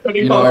 It's okay.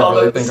 You know,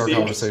 I really think our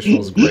conversation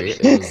was great.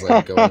 It was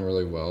like going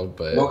really well,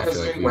 but Well, I 'cause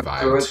feel like we we went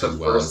through vibed it the too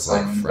well first as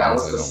like time. That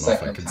friends. was I the don't know if I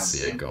second could time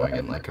see it going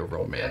in like a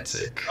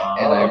romantic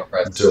And I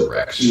pressed it.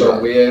 direction. So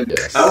we had.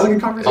 Yes. That was a good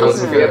It conversation.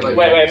 was a We had, good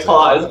like, Wait,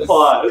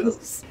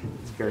 pause.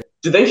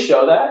 Did they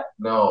show that?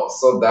 No,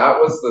 so that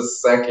was the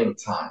second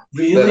time.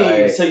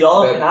 Really? So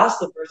y'all that- passed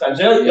the first time.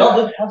 So y'all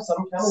did have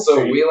some chemistry.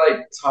 So we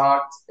like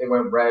talked, it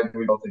went red,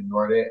 we both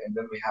ignored it, and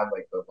then we had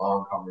like the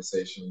long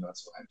conversation,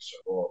 that's when I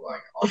showed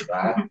like all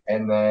that.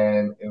 And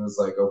then it was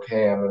like,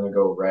 okay, I'm gonna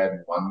go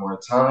red one more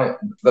time.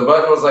 The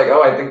button was like,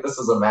 oh, I think this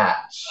is a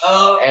match.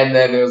 Oh. And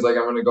then it was like,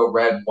 I'm gonna go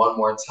red one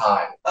more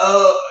time.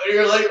 Oh,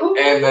 you're like, ooh.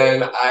 And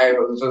then I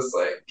was just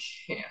like,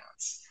 can't.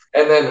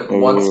 And then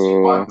once we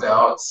walked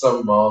out,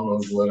 Simone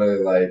was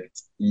literally like,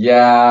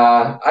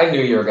 yeah, I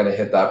knew you were gonna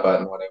hit that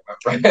button when it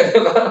went red.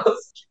 And I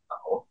was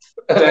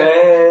like,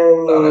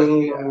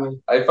 Dang. yeah.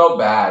 I felt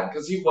bad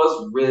because he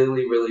was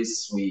really, really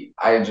sweet.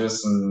 I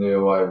just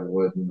knew I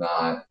would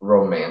not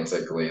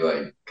romantically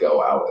like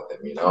go out with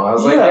him, you know? I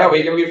was like, yeah,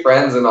 we can be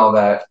friends and all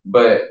that,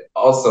 but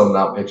also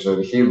not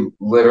pictured. He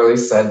literally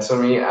said to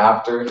me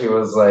after, he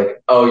was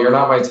like, oh, you're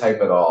not my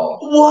type at all.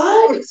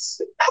 What?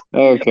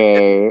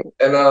 Okay.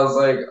 And I was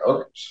like,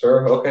 okay,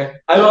 sure, okay.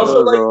 I'm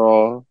also like,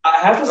 Girl. I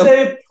have to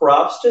say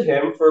props to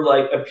him for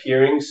like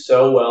appearing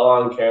so well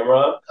on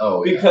camera.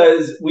 Oh, yeah.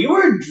 Because we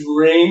were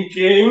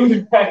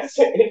drinking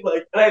backstage,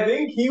 like, and I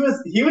think he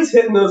was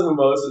hitting those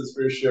mimosas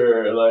for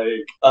sure.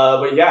 Like,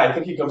 but yeah, I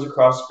think he comes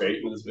across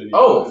great in this video.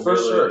 Oh, for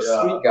Really, sure.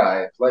 yeah. Sweet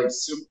guy. Like,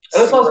 super,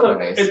 And it's also,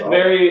 nice. it's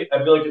very,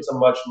 I feel like it's a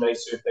much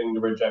nicer thing to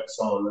reject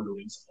someone than to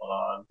lead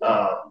someone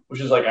on. Which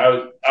is like,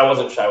 I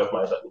wasn't shy with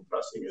my button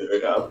pressing either,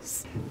 yeah.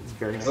 It's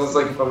very nice. So it's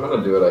like, if I'm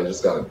gonna do it, I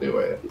just gotta do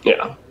it.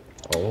 Yeah.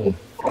 Oh.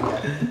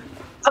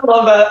 I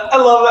love that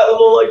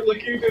little, like,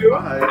 look you do.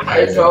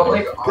 I felt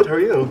like, Good, how are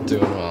you?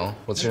 Doing well.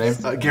 What's your name?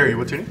 Gary,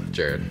 what's your name?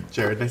 Jared.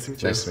 Jared, nice to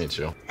meet you. Nice to meet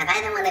you. Have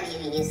either one of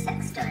you used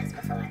sex toys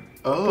before?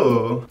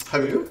 Oh,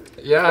 have you?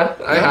 Yeah,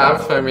 I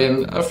have. I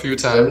mean, a few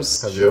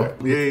times. Have you?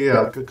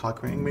 Yeah. Like a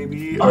cock ring,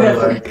 maybe? Oh, or yeah.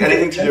 like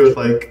anything to do with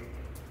like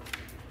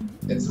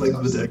it's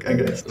the dick, I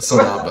guess. So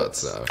not butt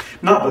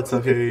stuff. Not but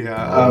stuff,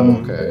 yeah.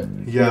 Okay.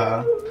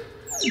 Yeah.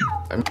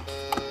 I'm-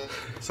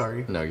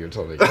 Sorry. No, you're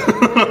totally good.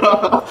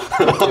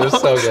 You're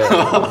so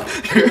good.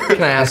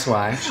 Can I ask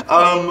why?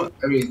 I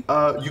mean,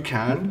 you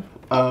can.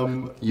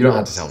 You don't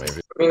have to tell me.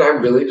 I mean, I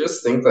really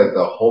just think like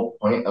the whole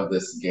point of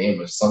this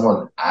game, if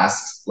someone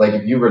asks, like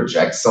if you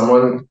reject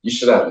someone, you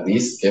should at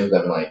least give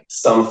them like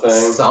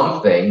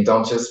something.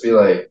 Don't just be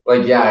like,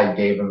 yeah, I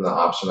gave him the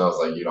option. I was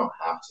like, you don't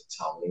have to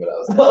tell me, but I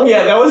was like, Oh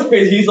yeah, that was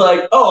crazy. He's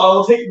like, oh, I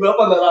will take you up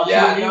on that option.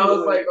 yeah, and I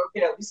was like,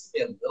 okay, at least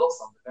give me a little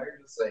something. Now you're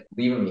just like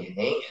leaving me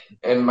hanging.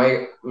 And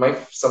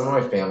some of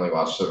my family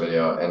watched the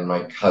video, and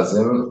my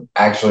cousin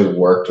actually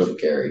worked with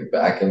Gary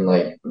back in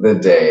like the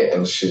day,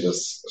 and she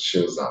was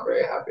not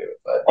very happy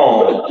with that.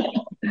 Oh.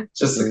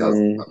 Just a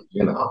cousin,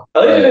 you know.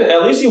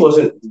 At least he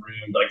wasn't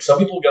rude. Like some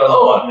people get on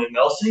the button and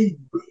they'll say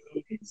rude.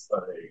 It's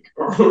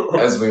like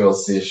as we will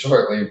see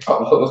shortly,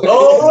 probably.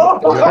 Oh!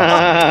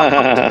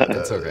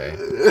 It's okay.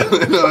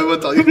 No, I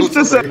won't tell you.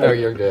 No,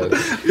 you're good.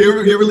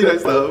 You're really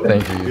nice though.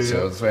 Thank you, you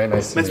too. It's very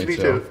nice to meet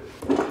you.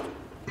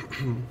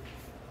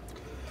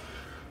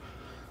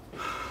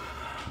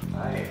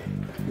 Hi.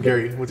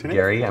 Gary, what's your name?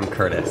 Gary, I'm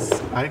Curtis.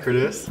 Hi,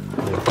 Curtis.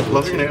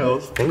 Love your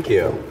nails. Thank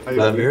you.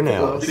 Love your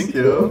nails. Thank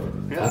you.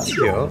 Yeah. That's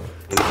you.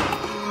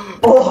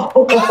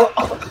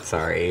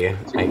 Sorry,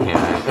 I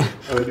can't.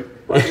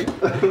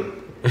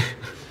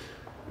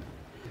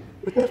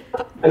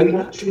 I mean,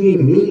 not trying to be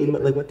mean,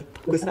 but like, what the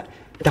fuck was that?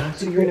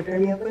 That's what you're gonna pair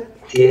me up with?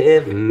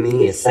 Give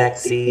me a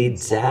sexy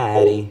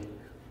daddy.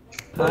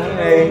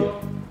 Hi.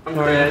 I'm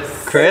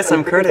Chris. Chris,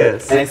 I'm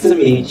Curtis. Nice to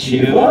meet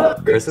you.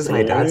 Chris is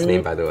my dad's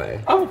name, by the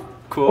way. Oh,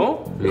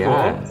 cool.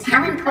 Yeah.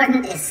 How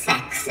important is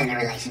sex in a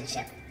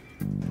relationship?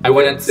 I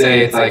wouldn't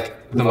say it's like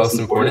the most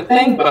important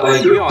thing, but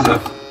like we all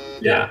have.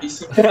 Yeah.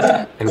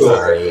 I'm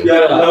sorry.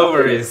 Yeah, no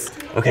worries.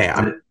 Okay,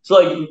 So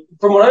like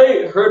from what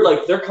I heard,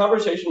 like their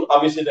conversation,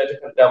 obviously they had to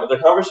cut it down, but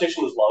their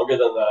conversation was longer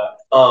than that.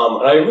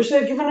 And I wish they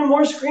had given him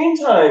more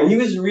screen time. He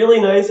was really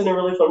nice and a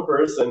really fun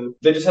person.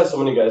 They just had so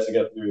many guys to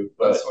get through.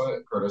 But that's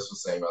what Curtis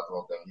was saying about the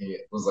whole thing. He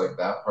was like,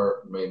 that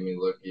part made me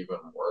look even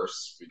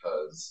worse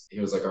because he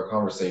was like, our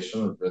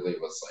conversation really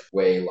was like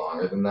way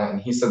longer than that. And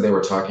he said they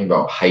were talking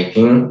about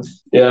hiking.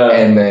 Yeah.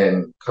 And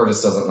then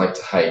Curtis doesn't like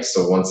to hike.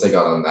 So once they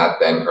got on that,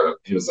 then Curtis,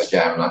 he was like,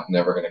 yeah, I'm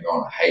never going to go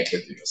on a hike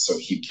with you. So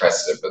he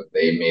pressed it, but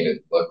they made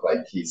it look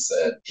like he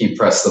said he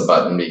pressed the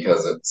button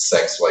because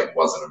sex like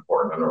wasn't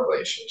important in a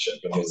relationship.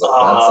 And he was like,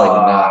 that's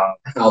like not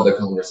how the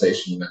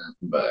conversation went.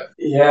 But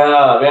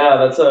yeah,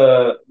 that's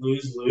a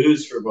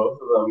lose-lose for both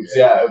of them.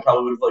 Yeah, it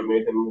probably would have like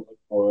made him look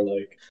more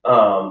like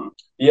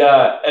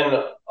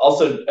and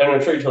also, and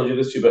I'm sure he told you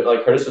this too, but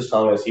like Curtis was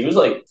telling us he was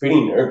like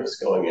pretty nervous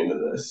going into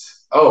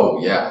this.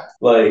 Oh yeah.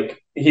 Like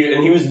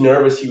he was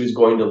nervous he was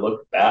going to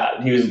look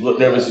bad. He was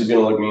nervous he was going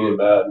to look mean and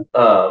bad.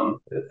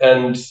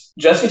 And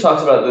Jesse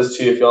talks about this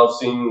too. If y'all have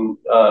seen,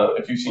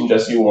 if you've seen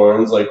Jesse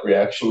Warren's like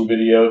reaction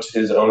video to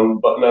his own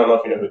button, I don't know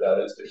if you know who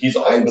that is, but he's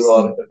also been in a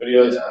lot of the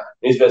videos. Yeah.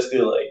 He's basically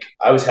like,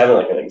 I was having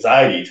like an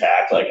anxiety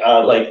attack. Like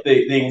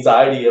the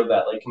anxiety of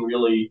that like can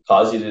really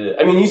cause you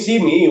to. I mean, you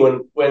see me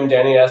when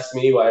Danny asks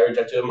me why I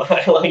rejected him,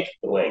 I like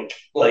blank.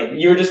 Like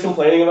you were just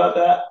complaining about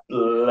that,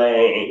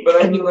 blank.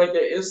 But I mean, like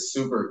it is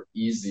super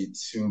easy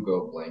to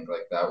go blank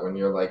like that when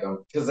you're like,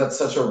 because that's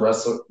such a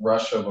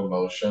rush of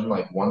emotion.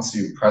 Like once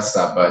you press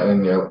that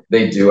button,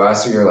 they do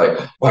ask you, you're like,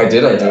 why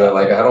did I do it?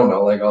 Like I don't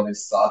know, like all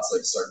these thoughts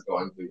like start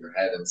going through your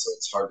head, and so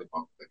it's hard to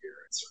come up with your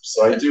answer.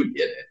 So I do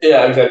get it.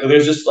 Yeah, exactly.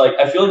 There's just like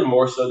I feel like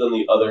more so than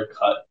the other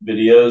cut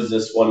videos,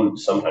 this one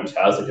sometimes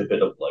has like a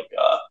bit of like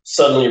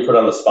suddenly you're put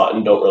on the spot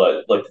and don't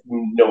realize like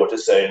know what to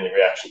say, and the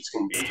reactions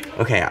can be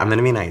okay. I'm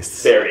gonna be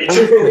nice. Very.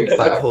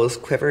 My pole is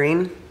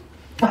quivering.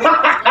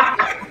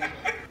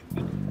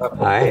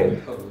 Hi.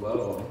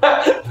 Hello.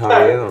 How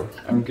are you?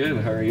 I'm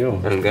good. How are you?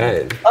 I'm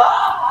good.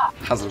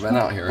 How's it been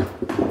out here?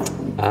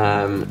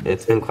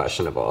 It's been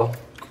questionable.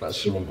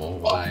 Questionable?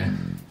 Why?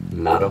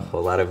 Not a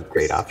whole lot of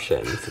great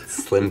options.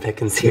 It's slim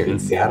pickings here in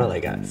Seattle, I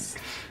guess.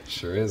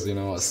 Sure is. You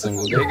know, a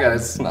single gay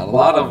guys, not a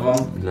lot of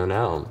them.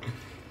 No.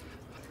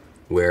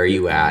 Where are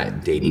you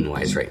at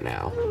dating-wise right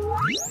now?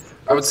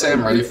 I would say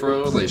I'm ready for a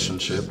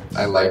relationship.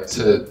 I like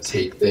to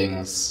take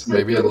things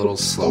maybe a little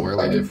slower.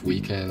 Like if we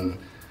can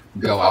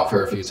go out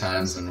for a few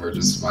times and we're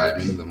just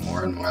vibing, the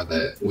more and more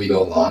that we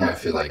go along, I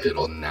feel like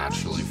it'll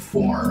naturally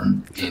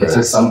form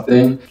into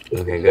something.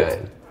 Okay,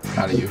 good.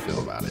 How do you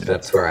feel about it?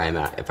 That's where I'm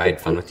at. If I had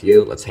fun with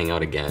you, let's hang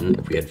out again.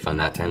 If we had fun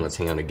that time, let's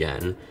hang out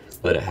again.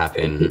 Let it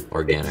happen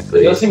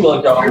organically. It does seem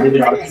like y'all really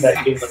are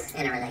connecting.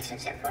 In a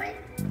relationship for you.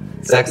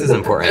 Sex is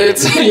important.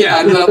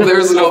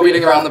 There's no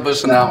beating around the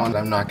bush on that one.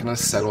 I'm not gonna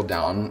settle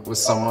down with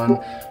someone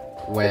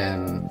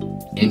when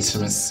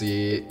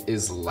intimacy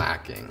is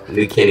lacking.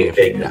 We can't even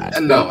fake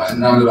that. No,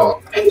 not at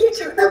all. Are you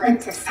two open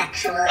to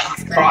sexual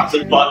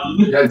exploration?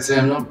 Button. I'd say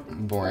I'm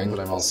not boring, but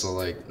I'm also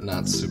like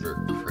not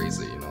super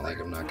crazy. You know, like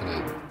I'm not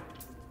gonna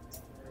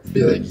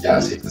be like, you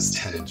gotta take this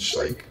 10-inch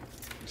like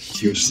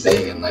huge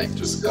thing and like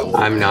just go.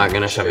 I'm not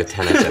gonna shove a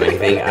 10-inch of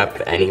anything up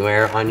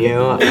anywhere on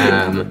you.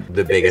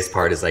 The biggest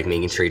part is like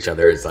making sure each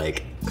other is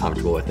like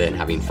comfortable with it and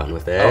having fun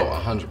with it.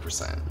 Oh,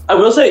 100%. I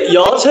will say,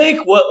 y'all take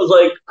what was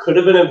like could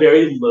have been a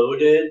very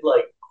loaded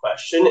like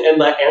question,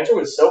 and that answer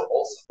was so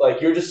wholesome.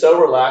 Like you're just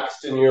so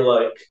relaxed in your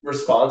like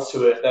response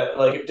to it that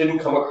like it didn't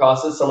come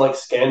across as some like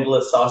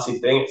scandalous, saucy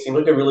thing. It seemed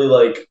like a really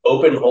like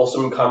open,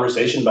 wholesome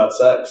conversation about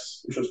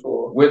sex, which was cool.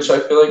 Which I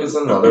feel like is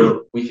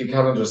another, we could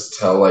kind of just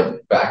tell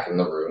like back in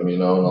the room, you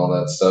know, and all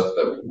that stuff,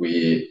 that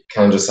we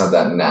kind of just have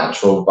that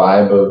natural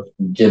vibe of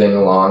getting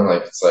along.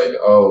 Like it's like,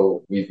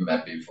 oh, we've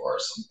met before or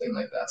something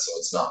like that. So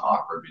it's not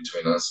awkward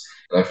between us.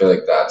 And I feel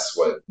like that's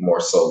what more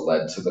so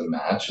led to the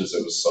match, is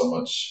it was so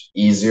much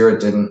easier.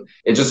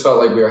 It just felt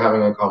like we were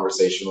having a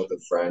conversation with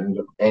a friend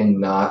and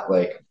not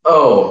like,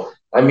 oh,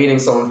 I'm meeting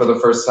someone for the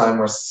first time.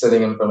 We're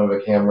sitting in front of a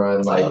camera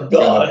and like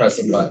gonna press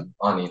a button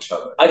on each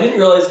other. I didn't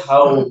realize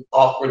how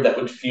awkward that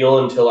would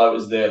feel until I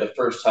was there the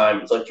first time.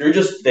 It's like you're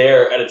just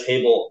there at a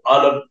table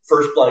on a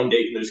first blind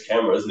date and there's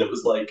cameras, and it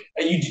was like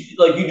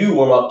you do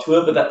warm up to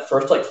it, but that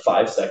first like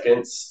 5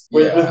 seconds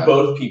with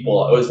both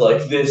people, I was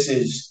like, this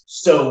is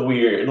so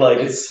weird. Like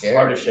it's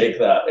hard to shake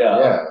that.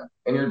 Yeah.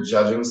 And you're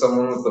judging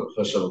someone with the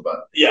push of a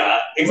button. Yeah,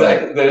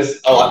 exactly. Like,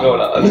 there's a lot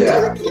going on.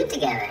 Yeah. Keep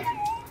together.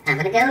 I'm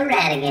gonna go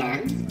red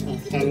again.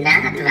 If you're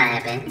not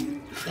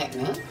vibing, hit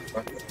me.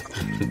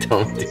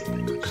 Don't do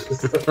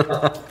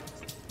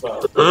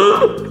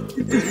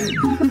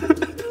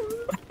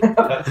I'm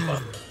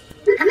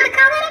gonna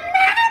call that a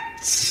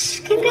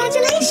match.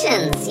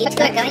 Congratulations. You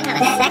two are going on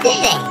a second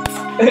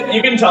date.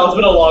 You can tell it's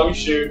been a long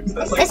shoot.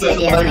 That's like This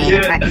video is made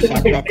in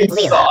partnership with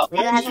Lilo.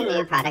 Lilo has a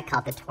new product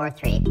called the Tor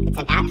 3. It's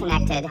an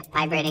app-connected,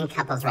 vibrating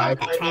couples ring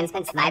that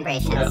transmits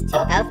vibrations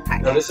to both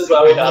partners. And this is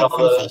why we had and all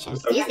the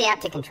sensations. Use the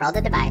app to control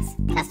the device,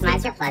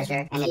 customize your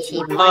pleasure, and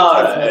achieve more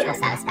intense mutual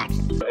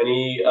satisfaction.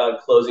 Any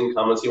closing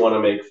comments you want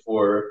to make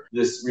for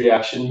this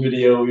reaction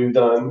video we've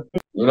done?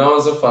 You know, it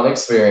was a fun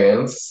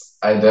experience.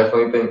 I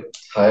definitely think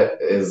Cut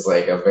is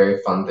like a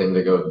very fun thing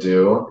to go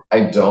do.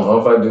 I don't know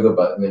if I'd do the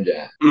button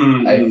again.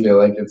 I feel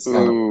like it's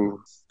kind of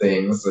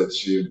things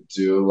that you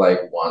do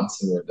like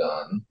once and you're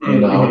done.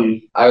 You know,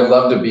 I would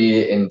love to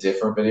be in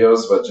different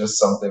videos, but just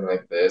something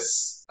like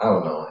this, I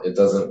don't know. It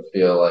doesn't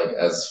feel like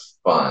as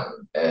fun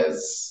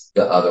as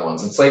the other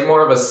ones. It's like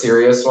more of a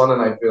serious one,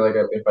 and I feel like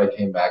if I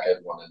came back,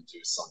 I'd want to do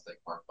something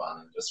more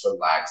fun and just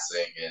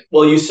relaxing. And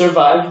well, you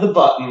survived the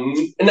button,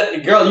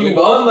 and girl, you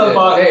won the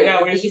button. Hey,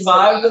 yeah, we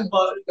survived the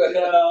button.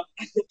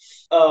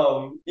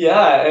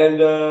 Yeah,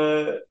 and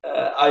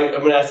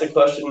I'm gonna ask a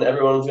question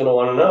everyone's gonna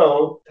want to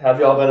know. Have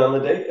y'all been on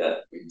the date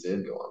yet? We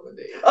did go on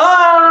the date.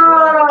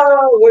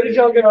 Oh, where did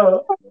y'all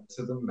go?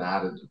 To the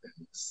Matador.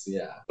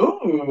 Yeah.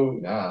 Ooh.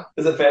 Yeah.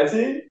 Is it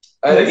fancy?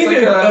 It's They give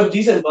you a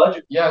decent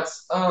budget. Yeah,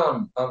 it's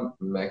a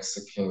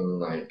Mexican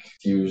like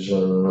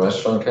fusion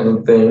restaurant kind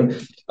of thing.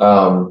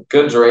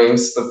 Good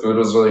drinks, the food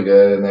was really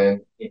good, and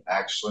then he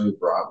actually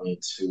brought me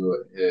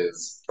to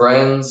his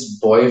friend's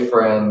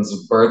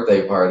boyfriend's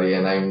birthday party,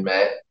 and I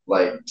met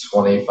like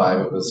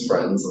 25 of his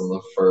friends in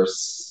the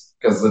first,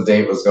 because the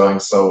date was going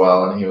so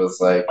well, and he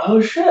was like,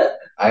 "Oh shit,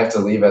 I have to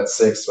leave at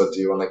 6, but do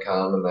you want to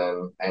come?" And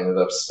then I ended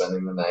up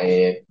spending the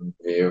night.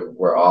 We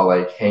were all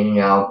like hanging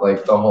out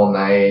like the whole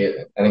night.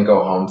 I didn't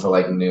go home till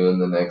like noon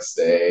the next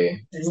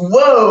day.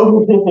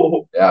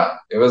 Whoa! Yeah,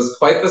 it was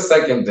quite the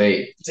second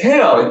date.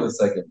 Damn! Quite the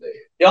second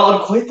date. Y'all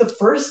had quite the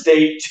first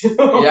date too.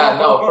 Yeah,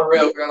 no, for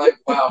real. We were like,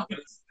 wow,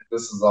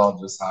 this is all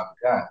just happening.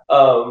 Yeah.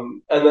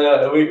 And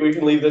then we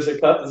can leave this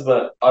at cut,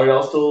 but are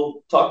y'all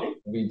still talking?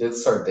 We did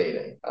start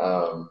dating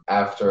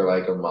after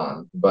like a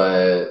month,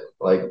 but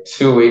like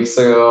 2 weeks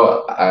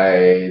ago,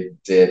 I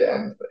did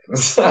end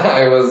things.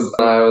 I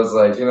was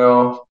like, you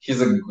know,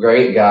 he's a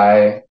great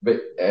guy,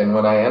 and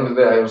when I ended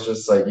it, I was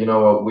just like, you know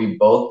what, we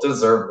both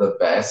deserve the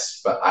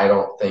best, but I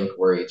don't think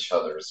we're each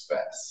other's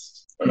best.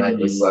 And I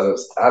just let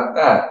us at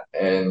that,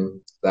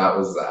 and that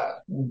was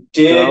that.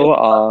 Go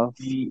off.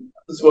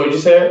 What did you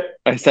say?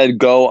 I said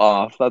go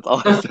off. That's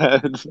all I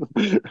said.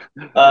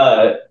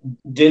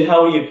 Did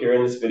how he appear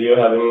in this video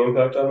have any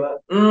impact on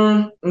that?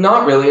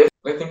 Not really.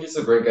 I think he's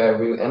a great guy.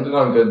 We ended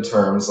on good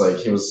terms. Like,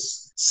 he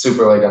was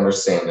super like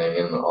understanding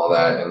and all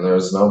that, and there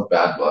was no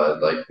bad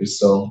blood. Like,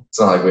 it's not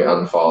like we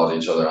unfollowed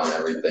each other on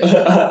everything.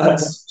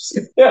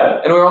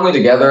 Yeah. And we were only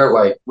together,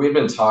 like, we'd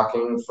been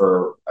talking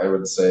for, I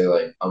would say,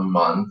 like a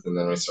month, and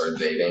then we started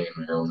dating, and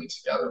we were only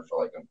together for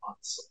like a month.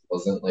 So it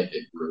wasn't like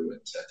it grew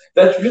into it.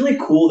 That's really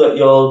cool that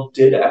y'all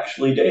did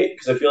actually date,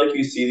 because I feel like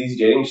you see these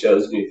dating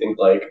shows and you think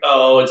like,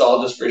 oh, it's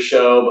all just for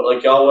show, but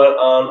like y'all went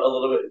on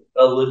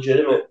a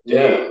legitimate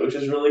date, which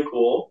is really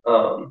cool.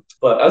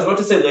 But I was about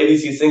to say,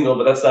 ladies, he's single,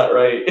 but that's not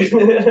right.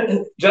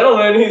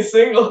 Gentlemen, he's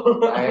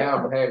single. I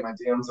am. Hey, my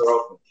DMs are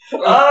open.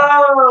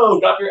 Oh,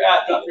 drop your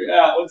at.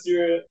 What's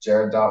your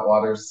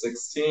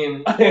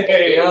Jared.Waters16?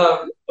 Hey,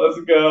 yeah. Let's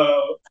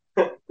go.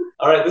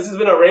 All right, this has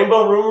been a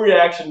Rainbow Room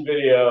reaction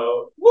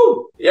video.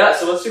 Woo! Yeah,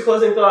 so let's do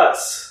closing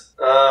thoughts.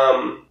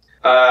 Eric,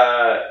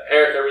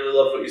 I really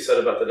loved what you said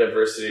about the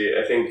diversity.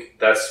 I think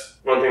that's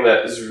one thing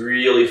that is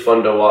really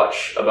fun to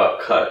watch about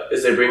Cut,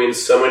 is they bring in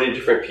so many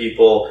different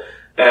people,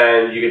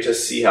 and you get to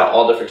see how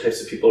all different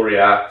types of people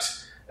react.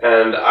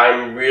 And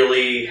I'm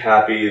really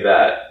happy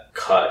that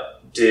Cut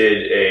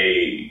did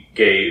a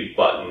gay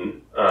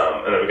button,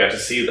 and we got to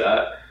see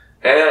that.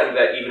 And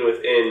that even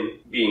within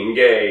being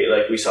gay,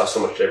 like, we saw so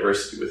much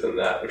diversity within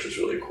that, which was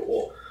really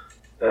cool.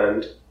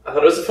 And I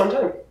thought it was a fun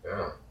time.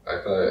 Yeah. I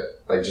thought,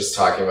 like, just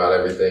talking about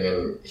everything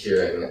and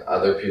hearing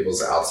other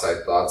people's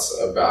outside thoughts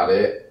about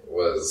it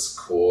was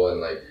cool. And,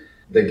 like,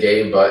 the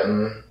gay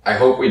button, I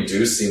hope we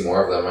do see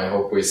more of them. I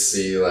hope we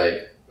see,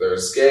 like,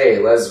 there's gay,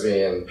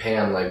 lesbian,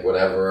 pan, like,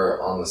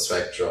 whatever on the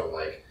spectrum.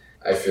 Like,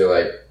 I feel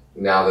like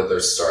now that they're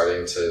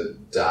starting to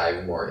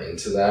dive more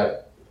into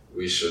that,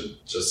 we should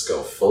just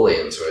go fully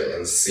into it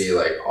and see,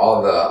 like,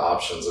 all the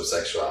options of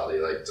sexuality,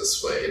 like,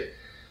 displayed.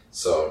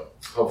 So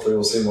hopefully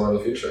we'll see more in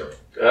the future.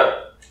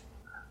 Yeah.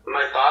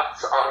 My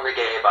thoughts on the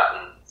gay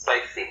button: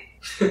 spicy,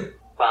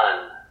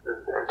 fun,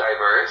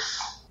 diverse,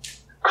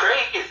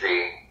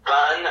 crazy,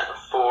 fun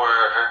for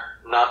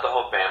not the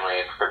whole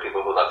family, for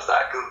people who love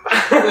sex.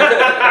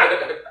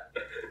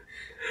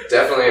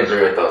 Definitely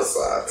agree with those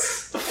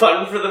thoughts.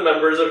 Fun for the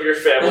members of your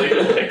family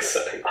who like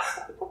sex.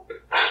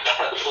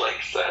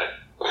 Like sex.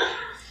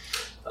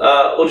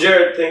 Well,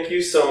 Jared, thank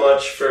you so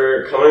much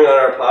for coming on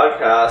our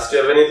podcast. Do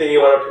you have anything you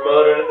want to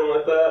promote or anything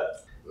like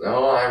that?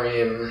 No, I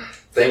mean,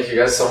 thank you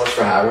guys so much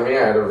for having me.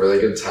 I had a really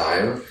good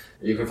time.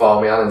 You can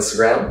follow me on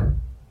Instagram,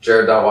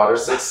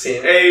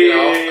 Jared.Waters16. Hey! You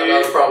know,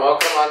 another promo.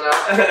 Come on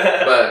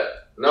now.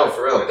 But no,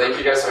 for real, thank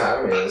you guys for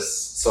having me. It was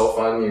so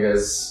fun. You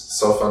guys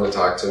so fun to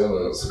talk to, and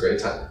it was a great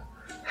time.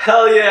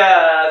 Hell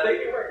yeah!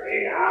 Thank you for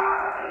being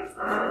on.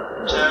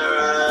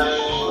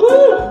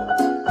 Woo!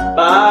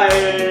 Bye!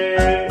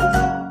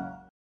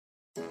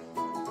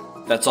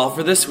 That's all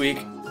for this week.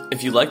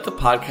 If you like the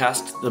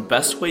podcast, the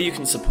best way you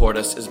can support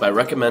us is by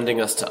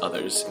recommending us to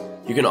others.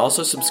 You can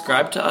also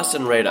subscribe to us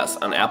and rate us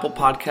on Apple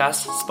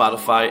Podcasts,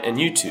 Spotify, and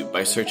YouTube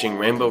by searching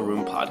Rainbow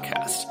Room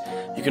Podcast.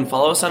 You can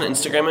follow us on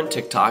Instagram and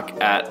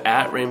TikTok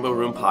at Rainbow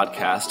Room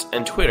Podcast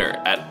and Twitter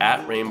at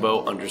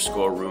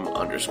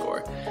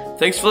 @Rainbow_Room_.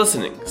 Thanks for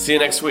listening. See you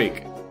next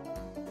week.